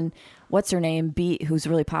put on what's her name, Beat, who's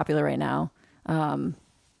really popular right now. I'm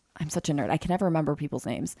such a nerd. I can never remember people's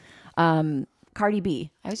names. Cardi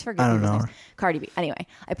B. I always forget I don't people's know names. her. Cardi B. Anyway,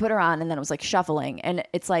 I put her on and then it was like shuffling, and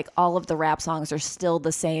it's like all of the rap songs are still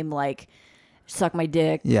the same, like suck my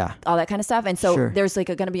dick, Yeah. all that kind of stuff. And so Sure. there's like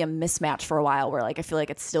going to be a mismatch for a while where like I feel like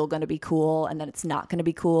it's still going to be cool and then it's not going to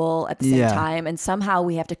be cool at the same Yeah. time. And somehow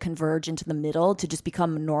we have to converge into the middle to just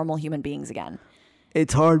become normal human beings again.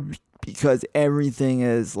 It's hard because everything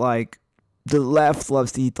is like the left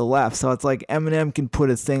loves to eat the left. So it's like Eminem can put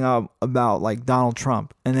a thing up about like Donald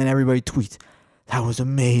Trump and then everybody tweets, that was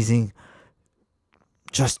amazing.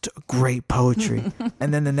 Just great poetry.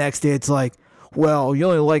 And then the next day it's like, well, you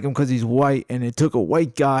only like him because he's white and it took a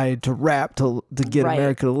white guy to rap to get Right.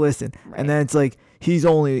 America to listen. Right. And then it's like, he's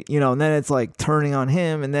only, and then it's like turning on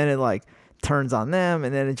him and then it like turns on them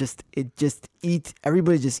and then it just eats,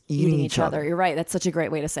 everybody's just eating each other. You're right. That's such a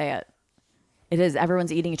great way to say it. It is.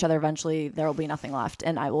 Everyone's eating each other. Eventually, there will be nothing left,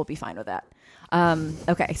 and I will be fine with that.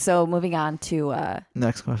 Okay, so moving on to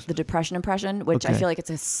Next question. the depression impression, which I Okay. feel like it's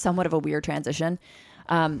a somewhat of a weird transition.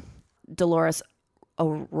 Dolores,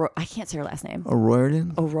 I can't say her last name.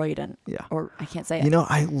 O'Riordan? O'Riordan. Yeah. Or I can't say it.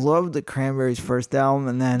 I loved the Cranberries' first album,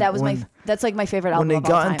 and then That was that's like my favorite album when they of all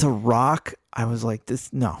got time. into rock, I was like,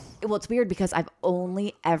 no. Well, it's weird because I've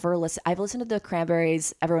only ever listened. I've listened to the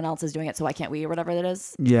Cranberries. Everyone else is doing it, so why can't we? Or whatever that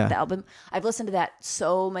is. Yeah. The album. I've listened to that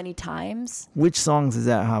so many times. Which songs does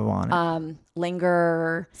that have on it?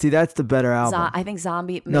 Linger. See, that's the better album. I think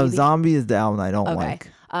Zombie. No, maybe. Zombie is the album I don't Okay. like.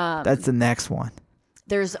 That's the next one.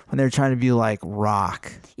 There's When they're trying to be like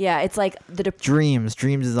rock. it's like Dreams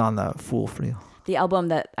is on the Fool for You. the album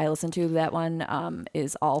that I listened to. That one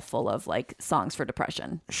is all full of like songs for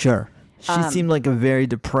depression. Sure. She seemed like a very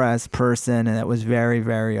depressed person, and it was very,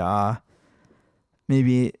 very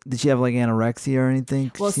maybe did she have like anorexia or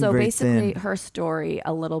anything? Well, She seemed so very basically, thin. her story,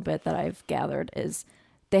 a little bit that I've gathered, is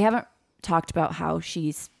they haven't talked about how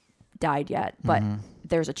she's died yet, but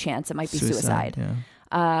there's a chance it might be suicide.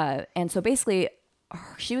 Yeah. And so basically,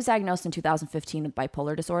 she was diagnosed in 2015 with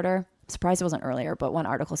bipolar disorder. I'm surprised it wasn't earlier, but one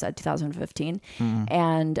article said 2015.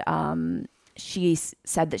 And she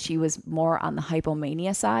said that she was more on the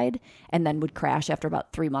hypomania side and then would crash after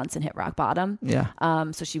about 3 months and hit rock bottom. Yeah.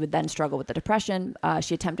 So she would then struggle with the depression.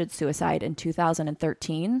 She attempted suicide in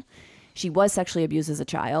 2013. She was sexually abused as a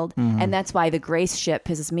child. And that's why the Grace shit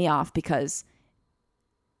pisses me off, because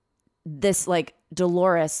this, like,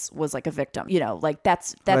 Dolores was like a victim, like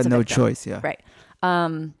that's I had a no victim. choice. Yeah. Right.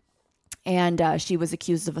 And she was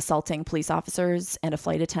accused of assaulting police officers and a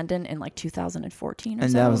flight attendant in like 2014 or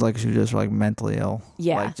And so. that was like she was just like mentally ill.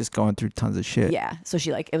 Yeah. Like just going through tons of shit. Yeah. So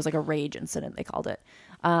she it was like a rage incident, they called it.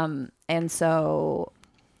 And so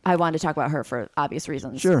I wanted to talk about her for obvious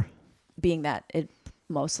reasons. Sure. Being that it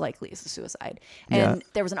most likely is a suicide. And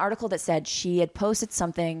there was an article that said she had posted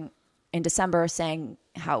something in December saying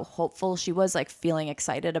how hopeful she was, like feeling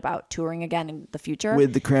excited about touring again in the future.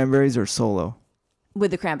 With the Cranberries or solo?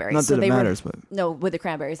 With the Cranberries. Not that it they matters, were, but No, with the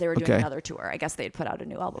Cranberries. They were doing Okay. another tour. I guess they had put out a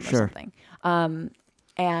new album or Sure. something.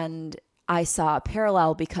 And I saw a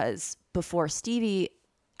parallel because before Stevie,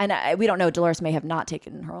 and we don't know, Dolores may have not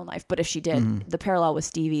taken her own life, but if she did, the parallel with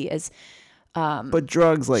Stevie is, but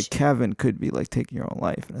drugs like Kevin could be like taking your own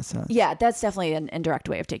life in a sense. yeah, that's definitely an indirect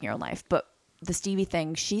way of taking your own life. But the Stevie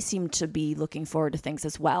thing, she seemed to be looking forward to things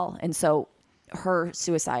as well. And so her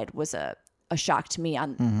suicide was a shock to me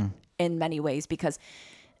in many ways, because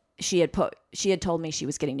she had told me she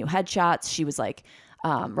was getting new headshots. She was like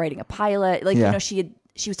writing a pilot, like, Yeah. she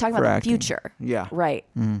was talking For about acting. the future. Yeah. Right.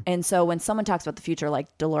 And so when someone talks about the future,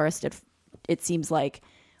 like Dolores did, it seems like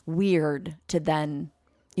weird to then,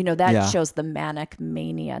 that Yeah. shows the manic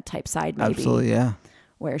mania type side, maybe. Absolutely. Yeah.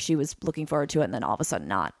 where she was looking forward to it and then all of a sudden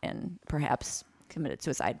not, and perhaps committed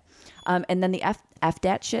suicide. And then the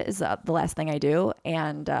FDAT shit is the last thing I do.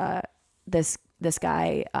 And this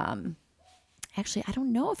guy, actually, I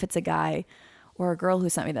don't know if it's a guy or a girl who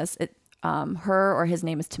sent me this. Her or his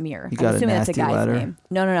name is Tamir. You got I'm assuming a that's a nasty guy's letter? name.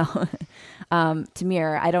 No.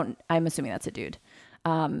 Tamir, I'm assuming that's a dude,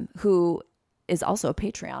 who is also a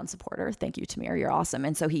Patreon supporter. Thank you, Tamir. You're awesome.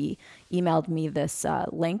 And so he emailed me this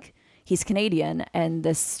link. He's Canadian, and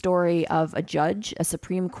this story of a judge, a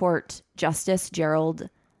Supreme Court Justice, Gerald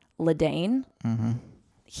Ledane. Mm-hmm.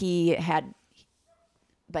 He had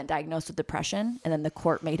been diagnosed with depression, and then the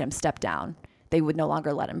court made him step down. They would no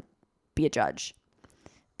longer let him be a judge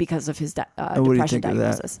because of his depression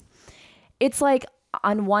diagnosis. It's like,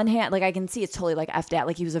 on one hand, like I can see it's totally like FDAT.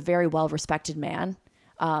 Like he was a very well-respected man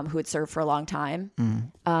who had served for a long time.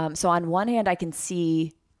 So on one hand, I can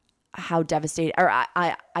see how devastating, or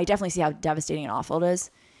I definitely see how devastating and awful it is.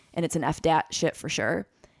 And it's an FDAT shit for sure.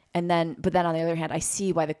 But then on the other hand, I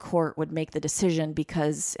see why the court would make the decision,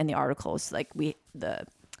 because in the articles, like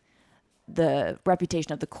the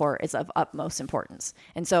reputation of the court is of utmost importance.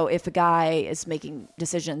 And so if a guy is making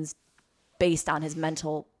decisions based on his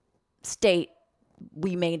mental state,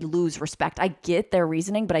 we may lose respect. I get their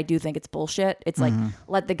reasoning, but I do think it's bullshit. It's like,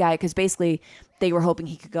 let the guy, because basically they were hoping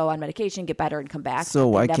he could go on medication, get better, and come back. So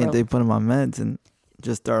why can't they put him on meds and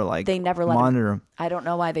just start like they never let monitor him? I don't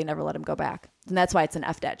know why they never let him go back. And that's why it's an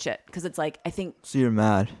FDAT shit. Because it's like, I think. So you're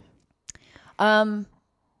mad? I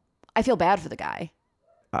feel bad for the guy.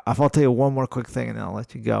 I'll tell you one more quick thing and then I'll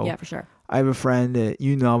let you go. Yeah, for sure. I have a friend that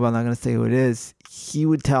you know, but I'm not going to say who it is. He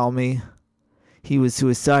would tell me he was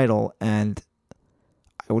suicidal, and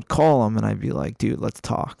I would call him and I'd be like, dude, let's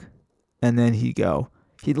talk. And then he'd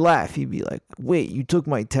laugh. He'd be like, wait, you took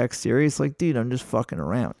my text serious? Like, dude, I'm just fucking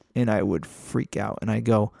around. And I would freak out. And I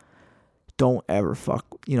go, don't ever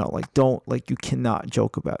you cannot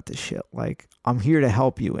joke about this shit. Like, I'm here to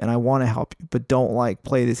help you and I want to help you, but don't like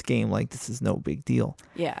play this game like this is no big deal.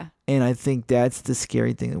 Yeah. And I think that's the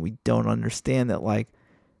scary thing that we don't understand, that like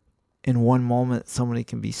in one moment somebody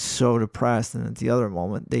can be so depressed, and at the other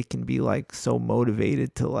moment they can be like so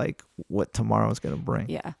motivated to like what tomorrow is going to bring.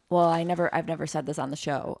 Yeah. Well, I've never said this on the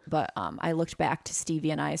show, but I looked back to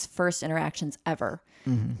Stevie and I's first interactions ever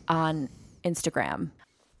on Instagram.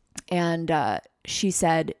 And she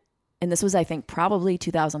said, and this was, I think, probably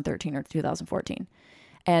 2013 or 2014.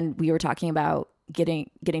 And we were talking about getting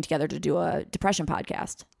together to do a depression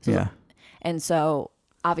podcast. And so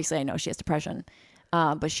obviously I know she has depression.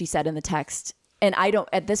 But she said in the text, and I don't,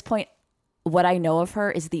 at this point, what I know of her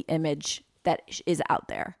is the image that is out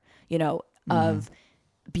there, of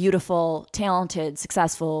beautiful, talented,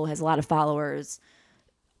 successful, has a lot of followers.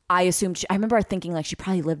 I remember thinking like she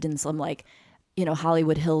probably lived in some like,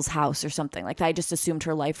 Hollywood Hills house or something like that. I just assumed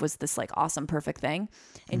her life was this like awesome, perfect thing.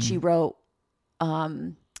 And she wrote,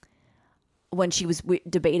 when she was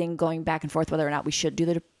debating going back and forth whether or not we should do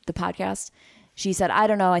the podcast, she said, I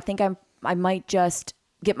don't know, I think I might just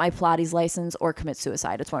get my Pilates license or commit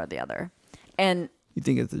suicide. It's one or the other. And you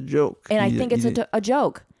think it's a joke. And I think it's a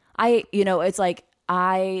joke. It's like,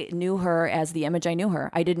 I knew her as the image I knew her.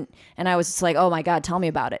 I didn't, and I was just like, oh my God, tell me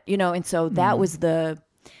about it. And so that was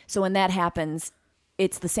so when that happens,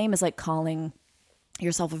 it's the same as like calling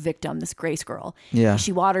yourself a victim, this Grace girl. Yeah.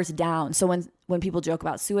 She waters down. So when people joke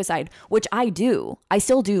about suicide, which I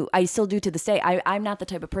still do to this day, I'm not the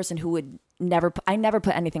type of person who would never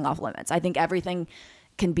put anything off limits. I think everything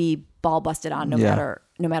can be ball busted on no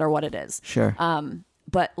matter what it is. Sure.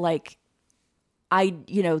 But like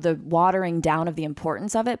the watering down of the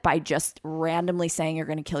importance of it by just randomly saying you're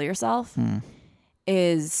going to kill yourself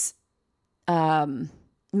is,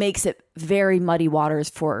 makes it very muddy waters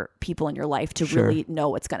for people in your life to really know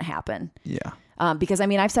what's going to happen. Yeah. Because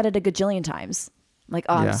I've said it a gajillion times. Like,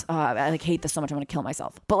 I like hate this so much, I'm going to kill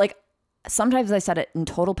myself. But like, sometimes I said it in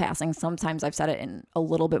total passing. Sometimes I've said it in a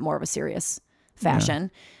little bit more of a serious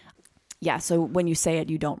fashion. Yeah. So when you say it,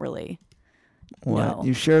 you don't really know.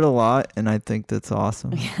 You shared a lot, and I think that's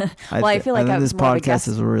awesome. I feel like this podcast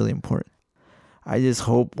is really important. I just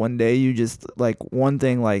hope one day you just like one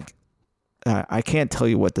thing, like, I can't tell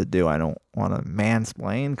you what to do. I don't want to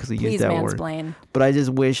mansplain because we use that word. But I just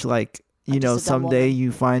wish like, someday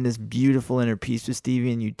you find this beautiful inner peace with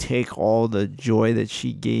Stevie, and you take all the joy that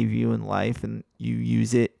she gave you in life and you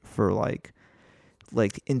use it for like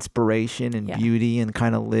inspiration and beauty, and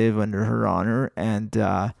kind of live under her honor. And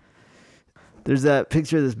there's that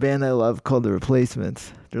picture of this band I love called The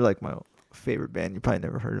Replacements. They're like my favorite band. You probably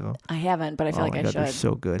never heard of them. I haven't, but I feel Oh like my I God, should. they're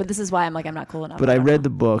so good. But this is why I'm like, I'm not cool enough. But I don't read know. the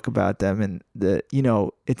book about them, and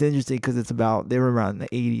it's interesting because it's about, they were around the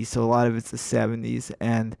 80s, so a lot of it's the 70s,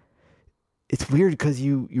 and it's weird because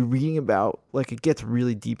you're reading about, like, it gets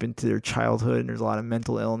really deep into their childhood, and there's a lot of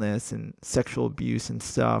mental illness and sexual abuse and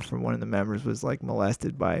stuff. And one of the members was like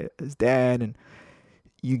molested by his dad, and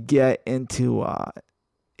you get into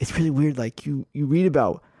it's really weird. Like you read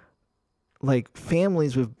about like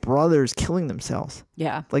families with brothers killing themselves.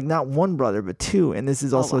 Yeah. Like not one brother, but two. And this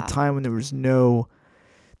is also wow. a time when there wasn't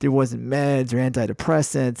meds or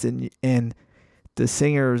antidepressants, and the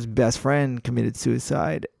singer's best friend committed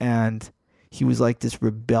suicide, and he was like this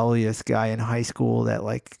rebellious guy in high school that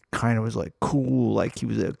like kind of was like cool, like he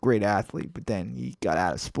was a great athlete, but then he got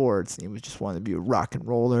out of sports and he was just wanted to be a rock and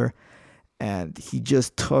roller, and he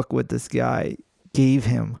just took what this guy gave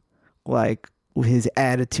him, like his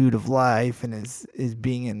attitude of life and his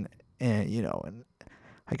being and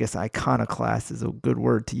I guess iconoclast is a good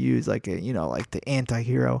word to use, like like the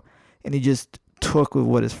anti-hero, and he just took with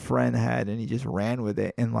what his friend had and he just ran with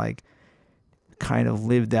it and like kind of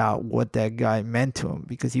lived out what that guy meant to him,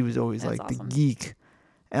 because he was always That's like awesome. the geek.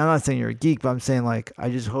 And I'm not saying you're a geek, but I'm saying like I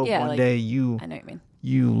just hope one day I know what you mean.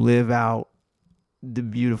 you live out the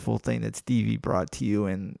beautiful thing that Stevie brought to you,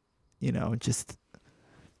 and just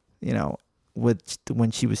when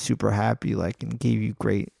she was super happy, like, and gave you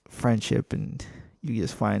great friendship, and you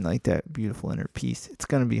just find like that beautiful inner peace. It's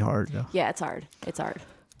gonna be hard though. Yeah, it's hard. It's hard.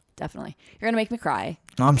 Definitely. You're gonna make me cry.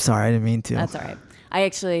 I'm sorry, I didn't mean to. That's all right. I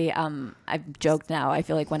actually, I've joked now. I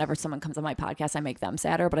feel like whenever someone comes on my podcast, I make them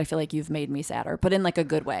sadder, but I feel like you've made me sadder, but in like a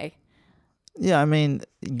good way. Yeah, I mean,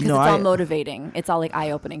 Because it's all motivating. It's all like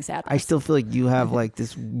eye-opening sadness. I still feel like you have like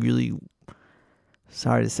this really,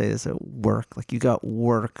 sorry to say this, at work. Like you got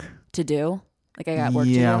work to do. Like I got work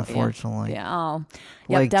to do. Yeah, unfortunately. Yeah. Oh.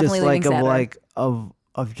 Yep, like definitely just like living sadder.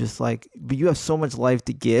 of just like, but you have so much life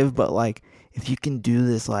to give. But like, if you can do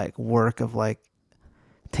this like work of like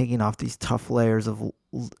taking off these tough layers of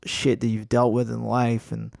shit that you've dealt with in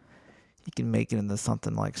life, and you can make it into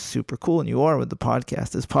something like super cool, and you are with the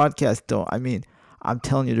podcast. This podcast I'm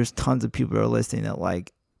telling you, there's tons of people that are listening that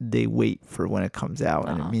like they wait for when it comes out,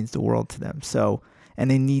 and it means the world to them. So, and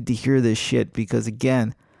they need to hear this shit, because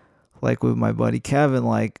again, like with my buddy Kevin,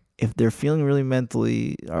 like if they're feeling really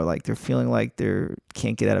mentally, or like they're feeling like they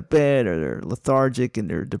can't get out of bed, or they're lethargic and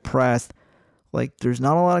they're depressed, like there's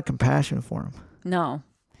not a lot of compassion for them. No.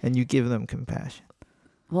 And you give them compassion.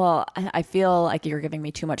 Well, I feel like you're giving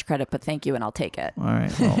me too much credit, but thank you, and I'll take it. All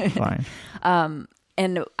right, well, fine.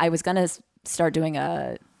 And I was gonna start doing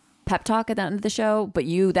a pep talk at the end of the show, but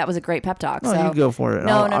that was a great pep talk. No, so you go for it.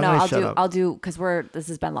 No. I'll do because this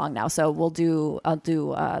has been long now. So I'll do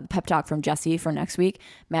the pep talk from Jesse for next week.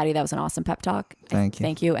 Maddie, that was an awesome pep talk. Thank you.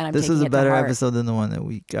 Thank you. And this is a better episode than the one that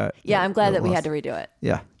we got. Yeah, I'm glad that we had to redo it.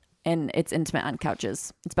 Yeah. And it's intimate on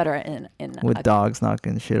couches. It's better in with dogs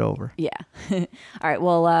knocking shit over. Yeah. All right.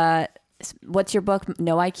 Well, what's your book?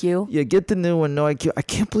 No IQ. Yeah, get the new one, No IQ. I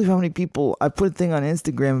can't believe how many people. I put a thing on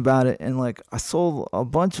Instagram about it, and like I sold a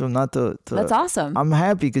bunch of them. Not to That's awesome. I'm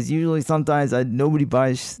happy because usually sometimes nobody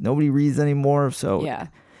reads anymore. So yeah.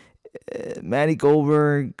 Maddie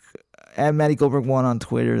Goldberg, at Maddie Goldberg 1 on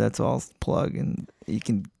Twitter. That's all I'll plug, and you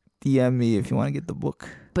can DM me if you want to get the book.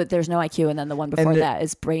 But there's No IQ, and then the one before that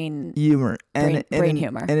is Brain Humor. Brain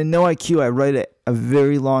Humor. And in No IQ, I write a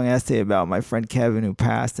very long essay about my friend Kevin who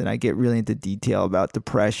passed, and I get really into detail about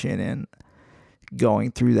depression and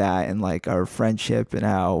going through that, and like our friendship and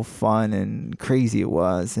how fun and crazy it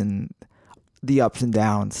was, and the ups and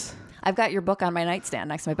downs. I've got your book on my nightstand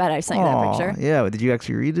next to my bed. I sent you that picture. Yeah, did you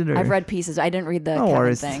actually read it? Or? I've read pieces. I didn't read the No Kevin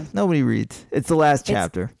worries. thing. Nobody reads. It's the last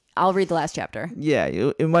chapter. I'll read the last chapter. Yeah,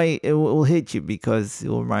 it will hit you because it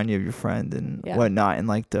will remind you of your friend and whatnot, and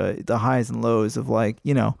like the highs and lows of like,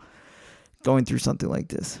 going through something like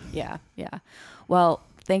this. Yeah. Well,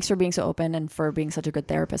 thanks for being so open and for being such a good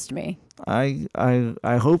therapist to me. I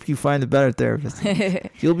hope you find a better therapist.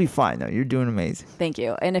 You'll be fine though. You're doing amazing. Thank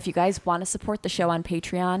you. And if you guys want to support the show on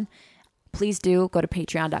Patreon, please do go to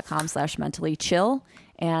patreon.com/mentallychill.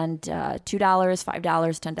 And $2, $5,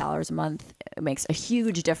 $10 a month, it makes a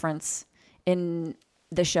huge difference in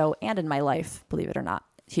the show and in my life, believe it or not.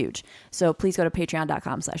 Huge. So please go to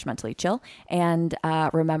patreon.com/mentallychill. And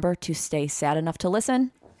remember to stay sad enough to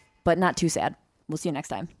listen, but not too sad. We'll see you next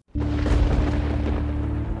time.